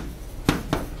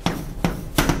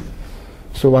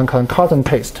 So one can cut and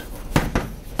paste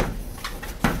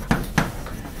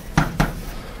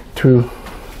to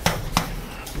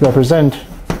represent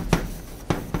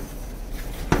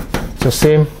the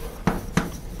same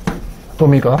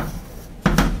omega.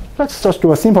 Let's just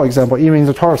do a simple example, even in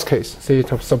the torus case. See,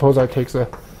 suppose I take the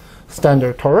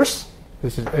standard torus.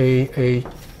 This is A,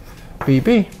 B,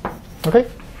 B, okay?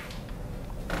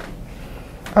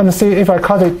 And see if I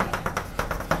cut it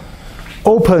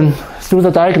open through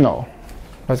the diagonal.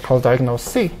 Let's call diagonal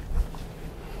C.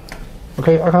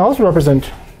 Okay, I can also represent,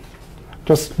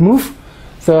 just move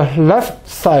the left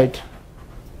side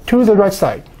to the right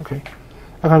side, okay?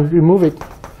 I can remove it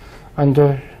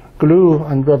and glue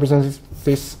and represent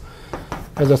this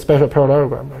as a special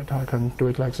parallelogram, right? I can do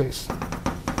it like this.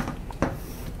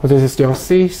 But this is still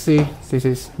C, C, this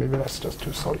is, maybe let's just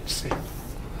do solid C.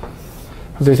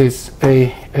 This is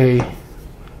A,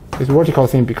 this vertical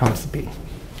thing becomes B.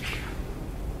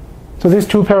 So these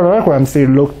two parallelograms, they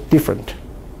look different.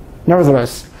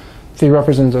 Nevertheless, they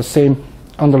represent the same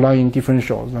underlying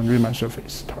differentials and Riemann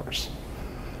surface torus.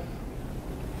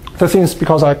 The thing is,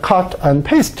 because I cut and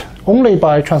paste only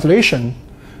by translation,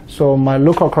 so my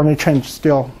local coordinate change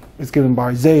still is given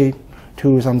by z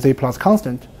to some z plus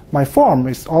constant. My form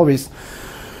is always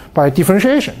by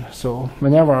differentiation. So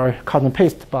whenever I cut and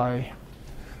paste by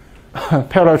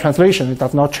parallel translation, it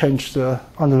does not change the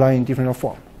underlying differential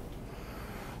form.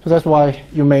 So that's why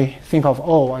you may think of,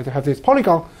 oh, I have this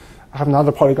polygon, I have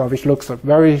another polygon which looks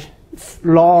very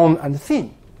long and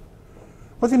thin.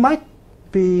 But they might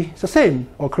be the same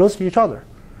or close to each other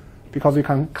because we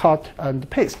can cut and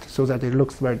paste so that it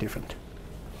looks very different.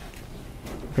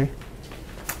 Okay?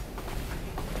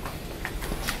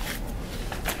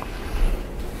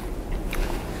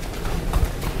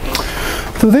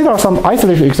 So these are some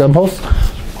isolated examples.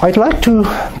 I'd like to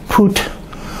put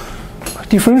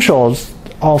differentials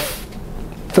of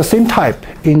the same type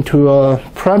into a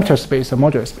parameter space, a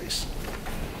modular space,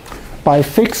 by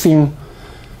fixing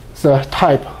the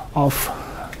type of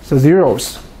the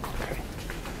zeros. Okay.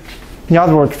 In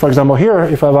other words, for example, here,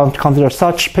 if I want to consider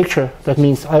such picture, that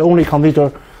means I only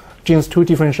consider genus 2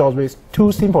 differentials with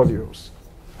 2 simple zeros.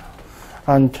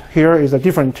 And here is a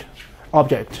different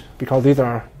object because these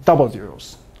are double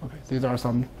zeros. Okay. These are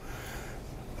some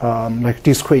like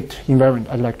discrete invariant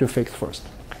I'd like to fix first.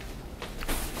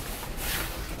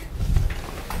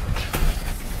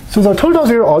 So the total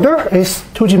zero order is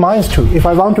 2g minus 2. If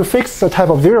I want to fix the type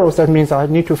of zeros, that means I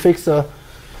need to fix a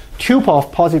tuple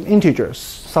of positive integers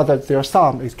so that their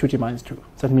sum is 2g minus 2.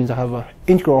 That means I have an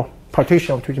integral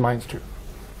partition of 2g minus 2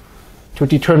 to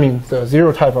determine the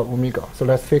zero type of omega. So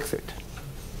let's fix it.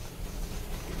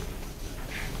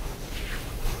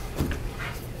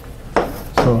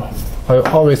 So I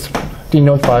always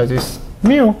denote by this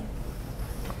mu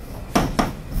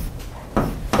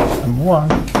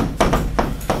m1.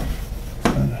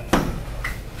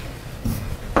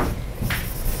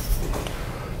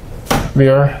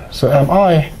 Where, so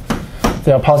mi,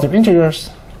 they are positive integers,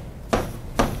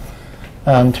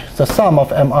 and the sum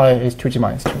of mi is 2g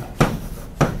minus 2.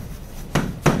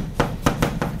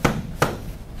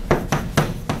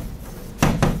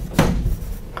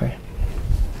 Okay.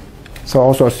 So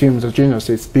also assume the genus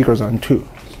is bigger than 2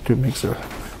 to make the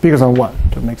bigger than 1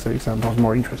 to make the example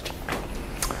more interesting.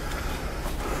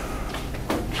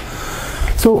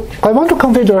 So I want to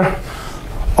consider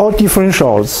all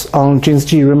differentials on genus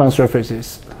G Riemann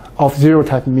surfaces of zero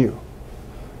type mu.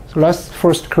 So let's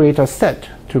first create a set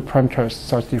to parameterize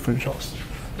such differentials.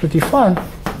 To define,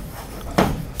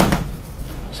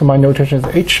 so my notation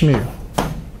is H mu.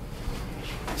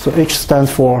 So H stands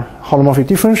for holomorphic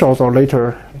differentials, or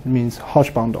later it means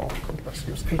Hodge bundle. Let's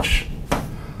use H.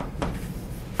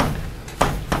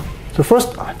 So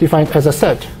first define it as a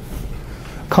set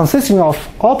consisting of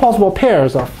all possible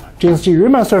pairs of genus G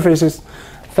Riemann surfaces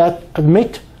that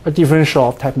admit a differential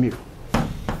of type mu.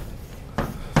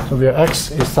 So where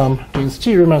X is some genus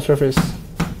G Riemann surface,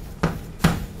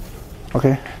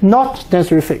 okay, not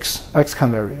necessarily fixed, X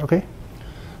can vary, okay,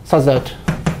 such that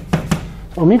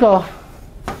omega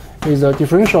is a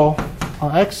differential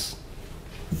on X.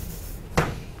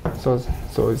 So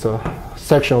it's a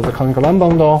section of the canonical line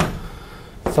bundle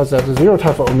such that the zero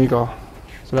type of omega.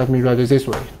 So let me write it this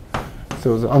way.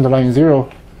 So the underlying zero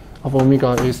of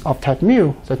omega is of type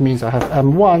mu. That means I have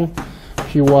m1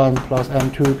 p1 plus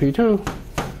m2 p2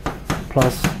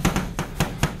 plus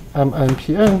mn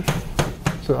pn.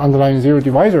 So the underlying zero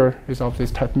divisor is of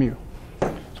this type mu.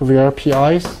 So where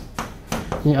pi's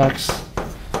in X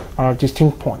are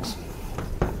distinct points.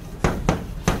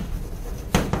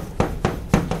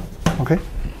 Okay.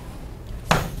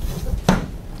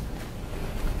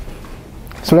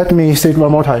 So let me say it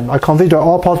one more time. I consider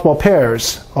all possible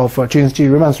pairs of genus G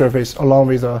Riemann surface along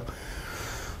with a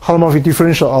holomorphic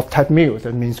differential of type mu.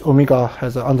 That means omega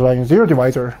has an underlying zero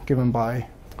divisor given by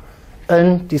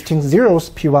n distinct zeros,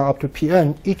 p1 up to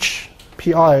pn. Each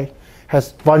pi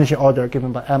has vanishing order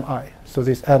given by mi. So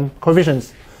this m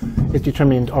coefficients is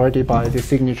determined already by the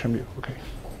signature mu. Okay.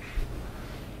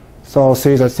 So I'll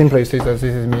say that simply say that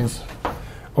this means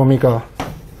omega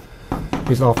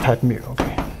is of type mu. Okay.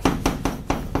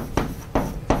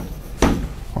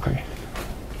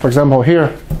 For example,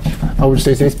 here, I would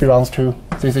say this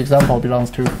example belongs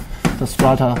to the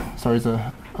strata,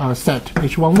 the set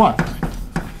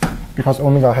H11, because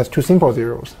omega has two simple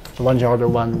zeros, so one order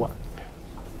 1, 1.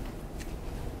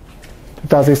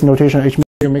 Does this notation H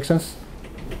make sense?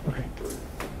 Okay.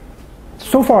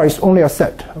 So far, it's only a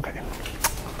set. Okay.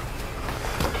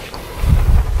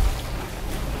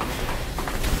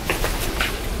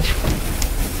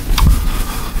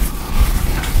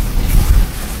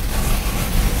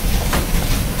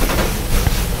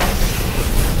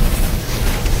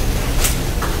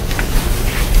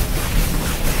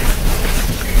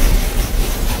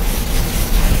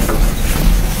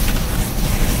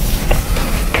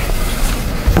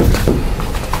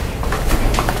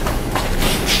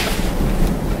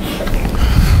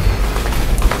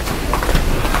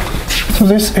 So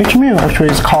this H mu actually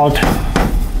is called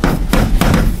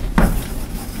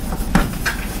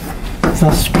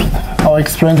I'll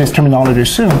explain this terminology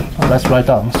soon. So let's write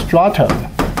down stratum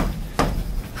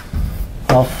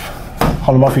of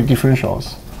holomorphic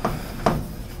differentials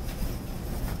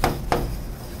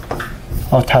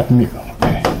of type mu.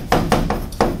 Okay.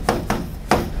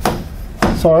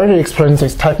 So I already explained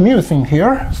this type mu thing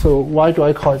here. So why do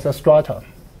I call it a strata?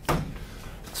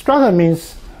 Strata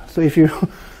means, so if you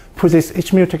put this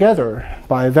H mu together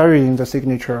by varying the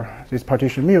signature, this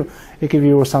partition mu, it gives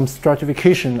you some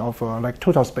stratification of like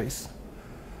total space.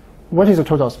 What is a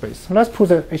total space? Let's put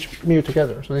the H mu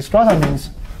together. So the strata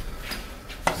means,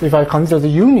 so if I consider the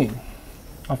union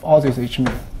of all these H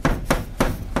mu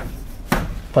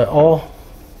by all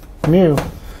mu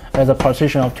as a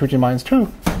partition of 2G minus 2.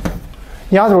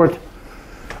 In other words,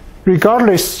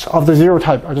 regardless of the zero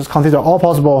type, I just consider all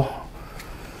possible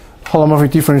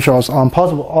holomorphic differentials on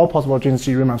all possible genus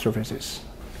G Riemann surfaces.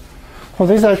 So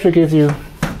this actually gives you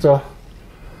the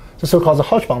so-called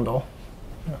Hodge bundle.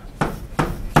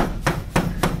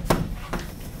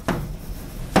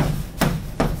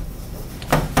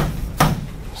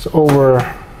 So over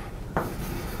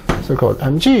so-called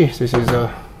Mg, this is the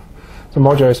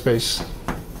modular space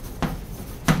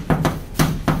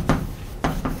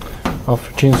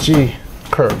of genus G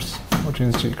curves, or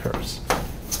genus G curves.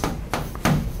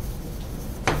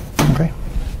 Okay.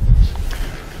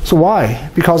 So why?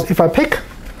 Because if I pick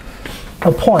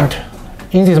a point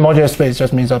in this modular space,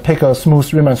 just means I pick a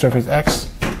smooth Riemann surface X.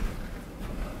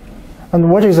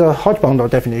 And what is a Hodge bundle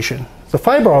definition? The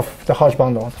fiber of the Hodge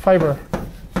bundle, the fiber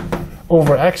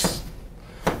over X,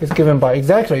 is given by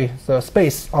exactly the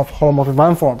space of holomorphic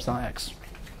one-forms on X.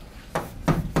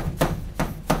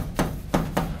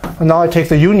 And now I take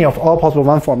the union of all possible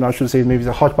one-form. Now I should say maybe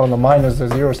the Hodge bundle minus the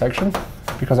zero section,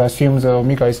 because I assume the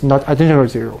omega is not identical to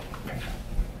zero. Okay.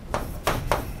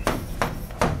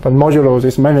 But modulo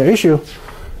this minor issue,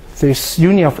 this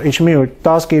union of H mu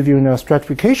does give you a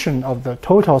stratification of the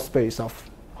total space of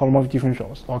holomorphic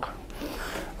differentials,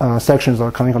 or sections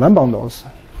of canonical line bundles.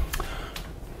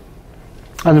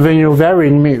 And when you vary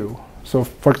in mu, so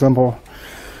for example,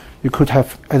 you could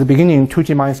have at the beginning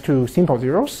 2G minus 2 simple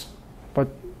zeros, but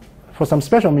for some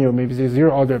special mu, maybe the zero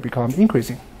order becomes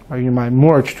increasing. Or you might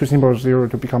merge two simple zero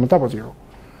to become a double zero.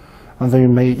 And then you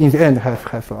may, in the end,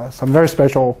 have some very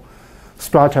special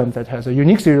stratum that has a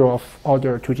unique zero of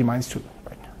order 2G minus 2.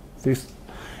 Right? This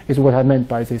is what I meant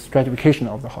by the stratification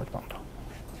of the Hodge bundle.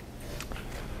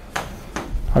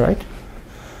 All right.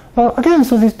 Again,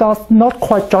 so this does not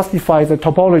quite justify the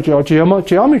topology or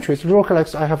geometry. It looks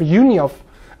like I have a union of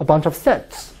a bunch of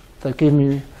sets that give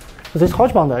me, so this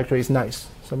Hodge bundle actually is nice.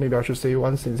 So maybe I should say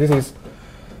one thing. This is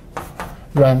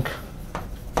rank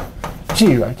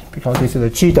G, right? Because this is a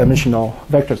G-dimensional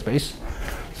vector space.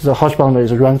 So the Hodge bundle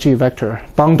is a rank G vector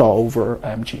bundle over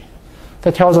Mg.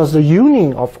 That tells us the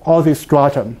union of all this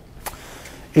stratum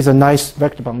is a nice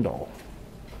vector bundle.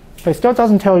 But it still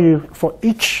doesn't tell you for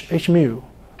each H mu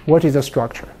what is the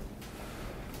structure.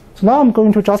 So now I'm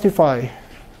going to justify,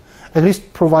 at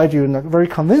least provide you a very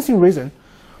convincing reason.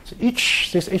 So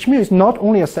this H mu is not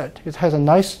only a set, it has a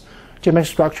nice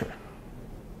geometric structure.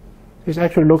 It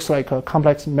actually looks like a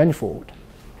complex manifold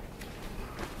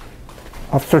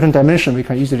of certain dimension we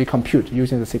can easily compute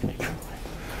using the signature.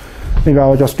 Maybe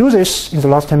I'll just do this in the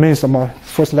last 10 minutes of my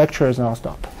first lectures and I'll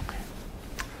stop.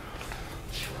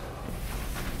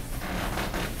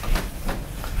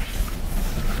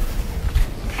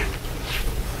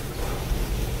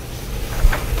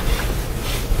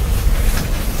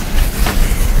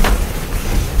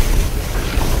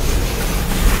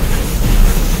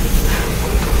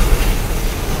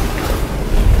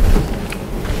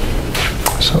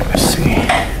 So let's see.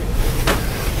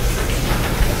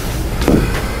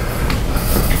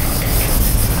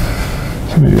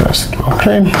 So maybe let's do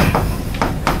okay.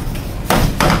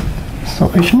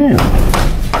 So H mu.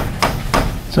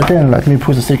 So again, let me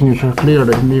put the signature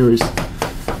clearly. Mu is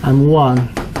M1,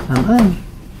 Mn.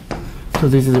 So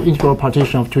this is the integral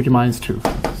partition of 2G minus 2.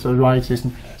 So write this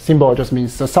symbol just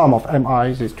means the sum of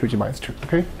Mi is 2G minus 2.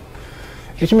 Okay.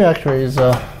 H mu actually is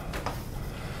a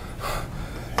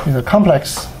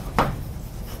complex,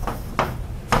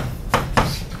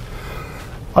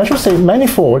 I should say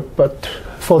manifold, but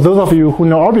for those of you who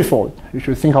know orbifold, you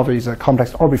should think of it as a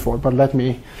complex orbifold, but let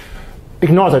me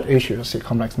ignore that issue, say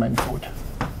complex manifold.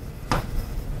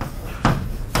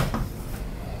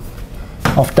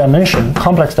 Of dimension,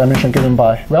 complex dimension given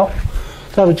by, well,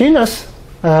 to have a genus,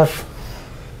 I have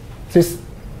this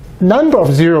number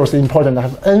of zeros important. I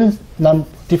have n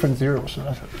different zeros, so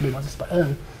let's label this by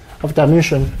n, of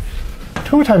dimension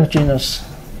 2 times genus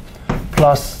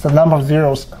plus the number of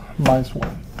zeros minus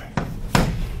 1.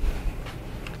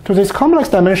 So this complex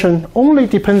dimension only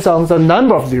depends on the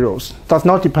number of zeros, does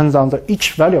not depend on the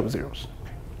each value of zeros.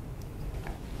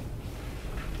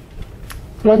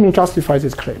 Let me justify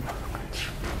this claim.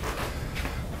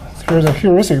 Here's a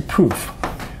heuristic proof.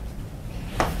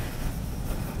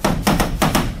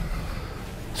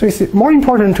 So it's more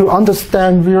important to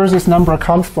understand where this number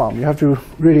comes from. You have to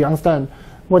really understand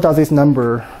what does this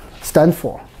number stand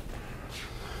for.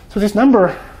 So this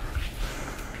number,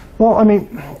 well, I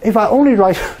mean, if I only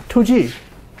write 2G,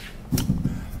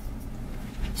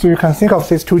 so you can think of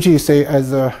this 2G, say,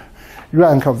 as the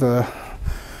rank of the,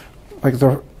 like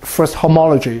the first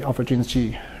homology of a genus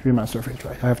G Riemann surface,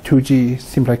 right? I have 2G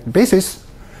symplectic basis,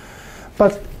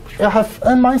 but I have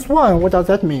n minus 1. What does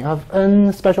that mean? I have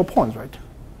n special points, right?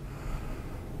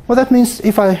 Well, that means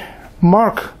if I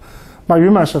mark my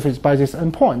Riemann surface by these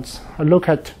n points, I look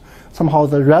at somehow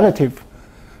the relative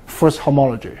first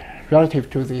homology relative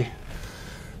to the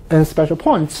n special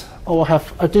points, I will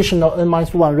have additional n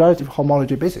minus 1 relative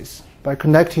homology basis by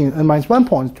connecting n minus 1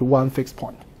 points to one fixed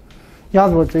point. In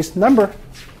other words, this number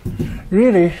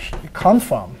really comes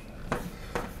from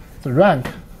the rank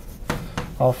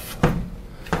of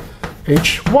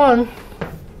H1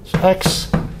 x.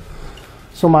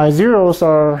 So my zeros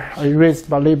are erased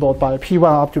by labeled by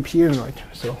P1 up to Pn, right?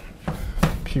 So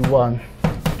P1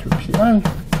 to Pn.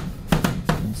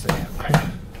 Let's say, okay.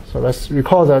 So let's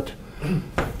recall that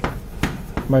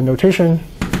my notation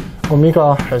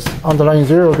omega has underlying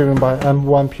 0 given by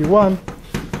m1 P1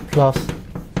 plus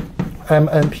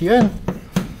mn Pn.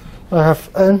 I have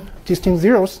n distinct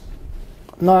zeros.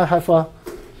 Now I have a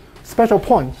special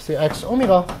point, say x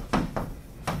omega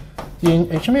in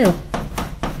H mu.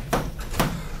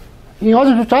 In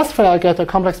order to justify I get a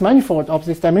complex manifold of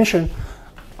this dimension,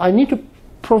 I need to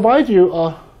provide you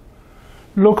a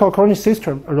local coordinate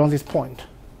system around this point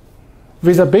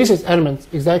with a basis element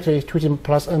exactly 2G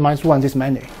plus n minus 1 this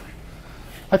many.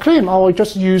 I claim I will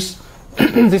just use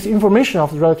this information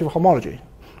of the relative homology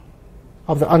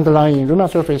of the underlying Riemann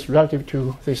surface relative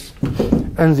to this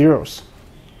n zeros.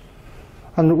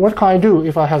 And what can I do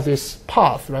if I have this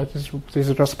path, right? This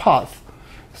is just path.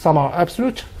 Some are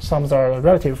absolute, some are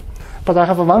relative. But I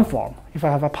have a one form. If I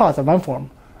have a path, a one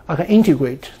form, I can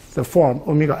integrate the form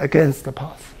omega against the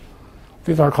path.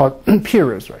 These are called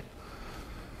periods, right?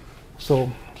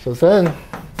 So then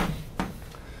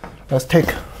let's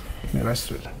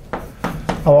do it.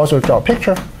 I'll also draw a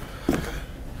picture.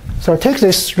 So I take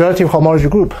this relative homology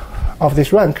group of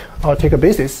this rank. I'll take a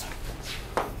basis.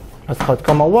 Let's call it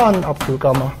gamma 1 up to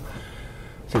gamma,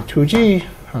 say 2G.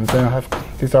 And then I have,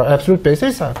 these are absolute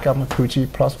bases. I have gamma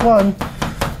 2G plus 1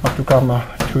 up to gamma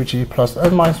 2G plus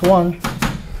n minus 1,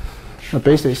 the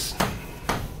basis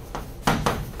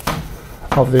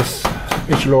of this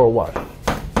H lower 1.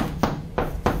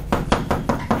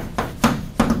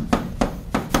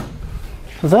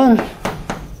 Then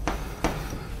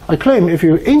I claim if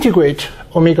you integrate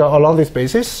omega along this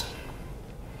basis,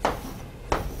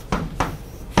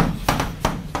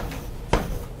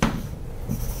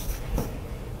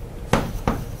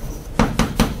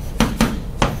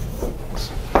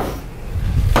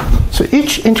 so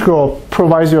each integral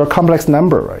provides you a complex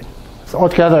number, right? So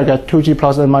altogether I get 2G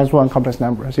plus n minus 1 complex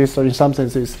number. This in some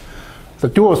sense is the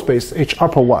dual space H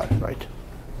upper 1, right?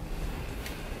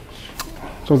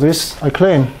 So this, I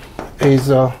claim, is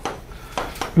a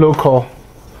local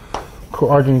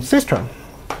coordinate system.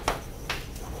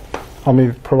 Or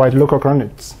maybe provide local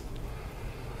coordinates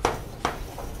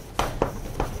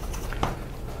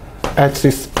at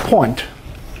this point.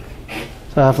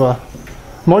 So I have a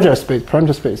modular space,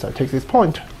 parameter space. I take this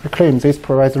point. I claim this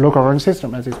provides a local coordinate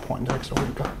system at this point, x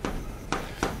omega.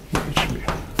 H mu.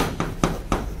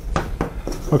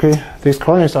 Okay, these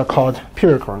coordinates are called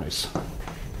period coordinates.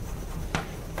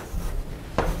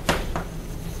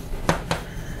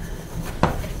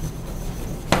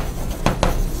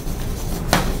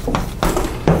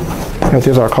 Yeah,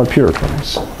 these are called period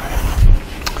coordinates.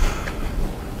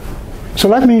 So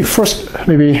let me first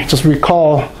maybe just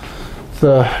recall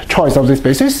the choice of this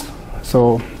basis.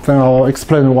 So then I'll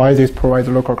explain why this provides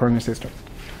a local coordinate system.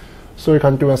 So you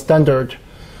can do a standard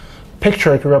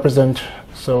picture to represent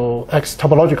so x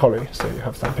topologically. So you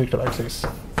have some picture like this.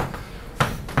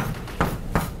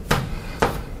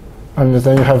 And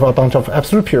then you have a bunch of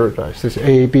absolute periods, right? This is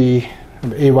A, B,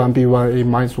 and A1, B1, A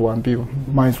minus 1, B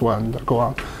minus 1, and go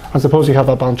on. And suppose you have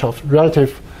a bunch of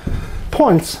relative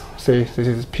points. Say this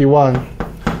is P1,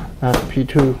 that's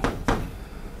P2,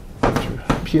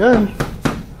 Pn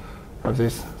of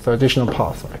this the additional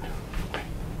path, right?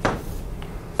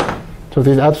 So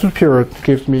this absolute period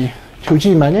gives me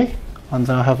 2G many and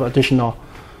then I have additional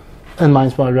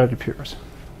n-1 relative pairs.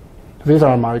 These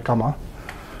are my gamma.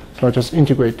 So I just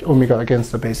integrate omega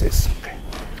against the basis. Okay.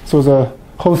 So the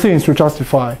whole thing is to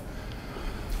justify,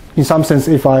 in some sense,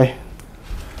 if I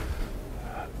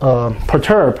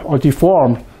perturb or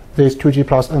deform these 2g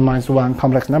plus n-1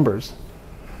 complex numbers,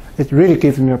 it really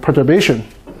gives me a perturbation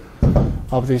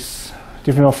of this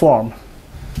differential form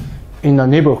in the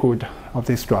neighborhood of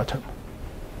this stratum.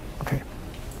 Okay.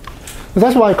 So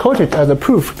that's why I quote it as a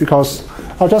proof, because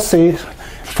I'll just say,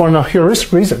 for a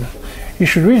heuristic reason, you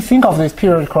should really think of these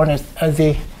periodic coordinates as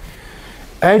the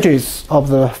edges of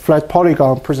the flat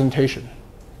polygon presentation.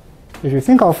 If you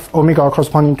think of omega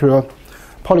corresponding to a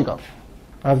polygon,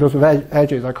 I have those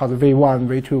edges, I call the V1,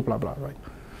 V2, blah, blah, right?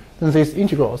 Then these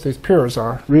integrals, these pairs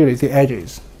are really the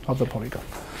edges of the polygon.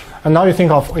 And now you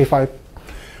think of, if I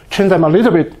change them a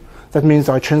little bit, that means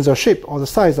I change the shape or the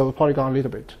size of the polygon a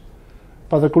little bit.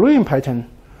 But the gluing pattern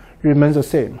remains the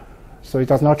same. So it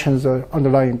does not change the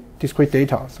underlying discrete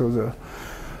data. So the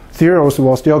zeros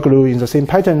will still glue in the same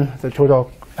pattern. The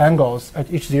total angles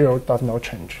at each zero does not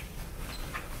change.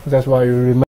 That's why you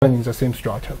remain in the same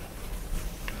stratum.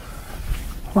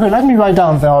 Okay, let me write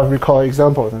down, then I'll recall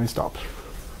examples and stop.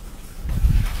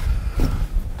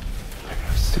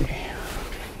 Let's see.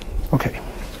 Okay.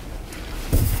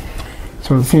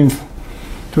 So it seems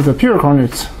to the pure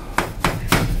coordinates,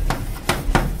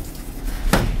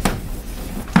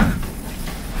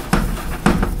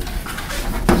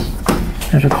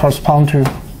 it should correspond to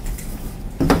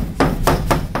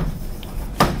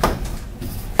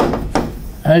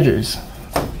edges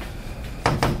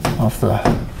of the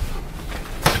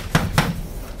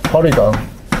polygon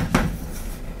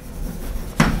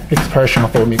expression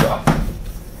of omega.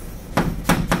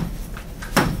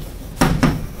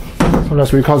 So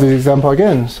let's recall this example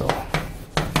again. So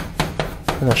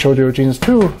I showed you genes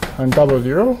 2 and double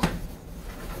 0.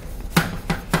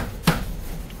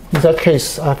 In that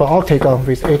case, I have an octagon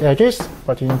with 8 edges,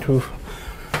 but into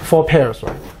 4 pairs,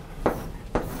 right?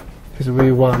 It's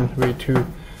V1, V2,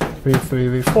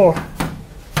 V3, V4.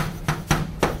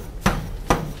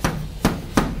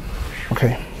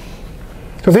 Okay.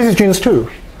 So this is genes 2.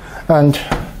 And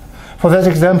for that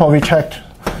example, we checked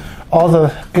all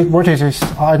the 8 vertices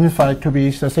are identified to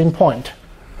be the same point.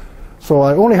 So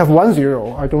I only have 1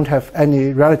 0. I don't have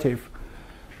any relative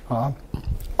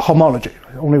homology,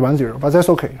 only 1 0. But that's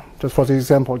okay, just for the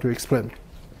example to explain.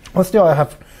 But still, I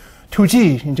have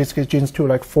 2G, in this case, genes 2,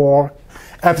 like 4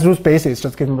 absolute bases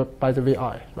just given by the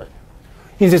VI. Right?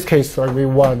 In this case, like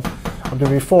V1 up to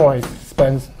V4, it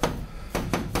spans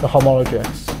the homology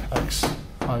X.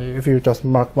 If you just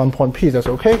mark 1 point P, that's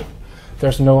okay.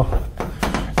 There's no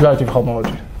relative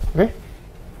homology. Okay?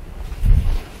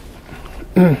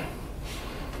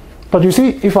 But you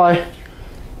see, if I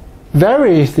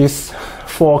vary these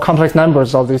 4 complex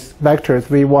numbers of these vectors,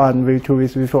 V1,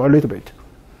 V2, V4, a little bit,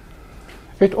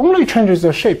 it only changes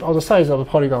the shape or the size of the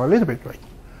polygon a little bit, right?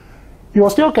 You will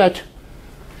still get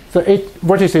the 8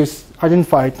 vertices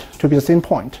identified to be the same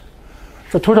point.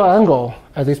 The total angle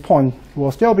at this point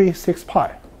will still be 6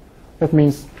 pi. That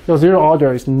means the 0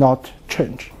 order is not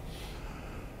changed.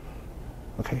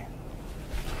 Okay.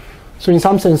 So in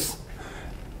some sense,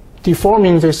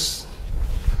 deforming this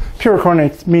pure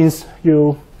coordinate means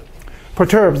you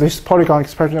perturb this polygon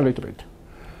expression a little bit,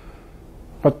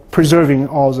 but preserving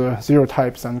all the 0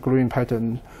 types and gluing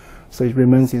pattern, so it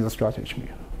remains in the strata H mu.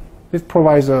 This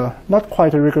provides a not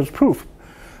quite a rigorous proof,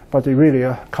 but really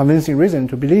a convincing reason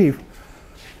to believe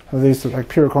these like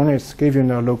pure coordinates give you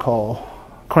a local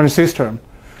coordinate system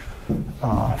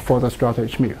for the strata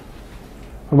H mu.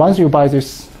 Once you buy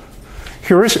this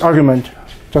heuristic argument,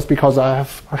 just because I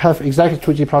have exactly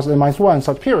 2G plus n-1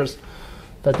 such pairs,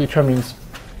 that determines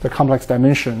the complex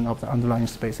dimension of the underlying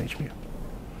space H mu.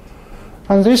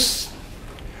 And this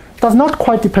does not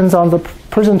quite depend on the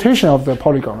presentation of the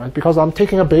polygon, right? Because I'm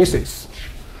taking a basis.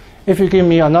 If you give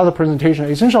me another presentation,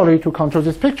 essentially to control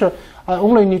this picture, I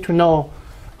only need to know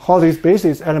how these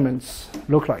basis elements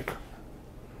look like.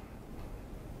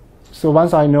 So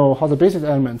once I know how the basis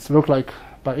elements look like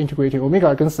by integrating omega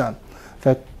against them,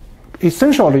 that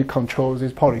essentially controls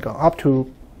this polygon up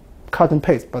to cut and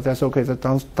paste, but that's okay. That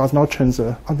does not change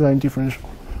the underlying differential.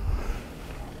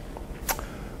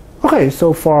 Okay,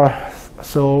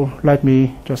 so let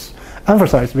me just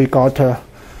emphasize we got a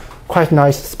quite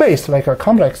nice space, like a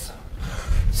complex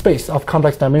space of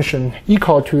complex dimension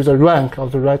equal to the rank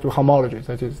of the relative homology.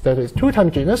 That is 2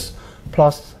 times genus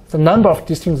plus the number of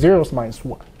distinct zeros minus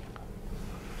 1.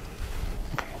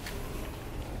 Okay.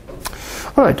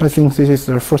 All right, I think this is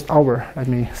the first hour. Let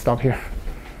me stop here.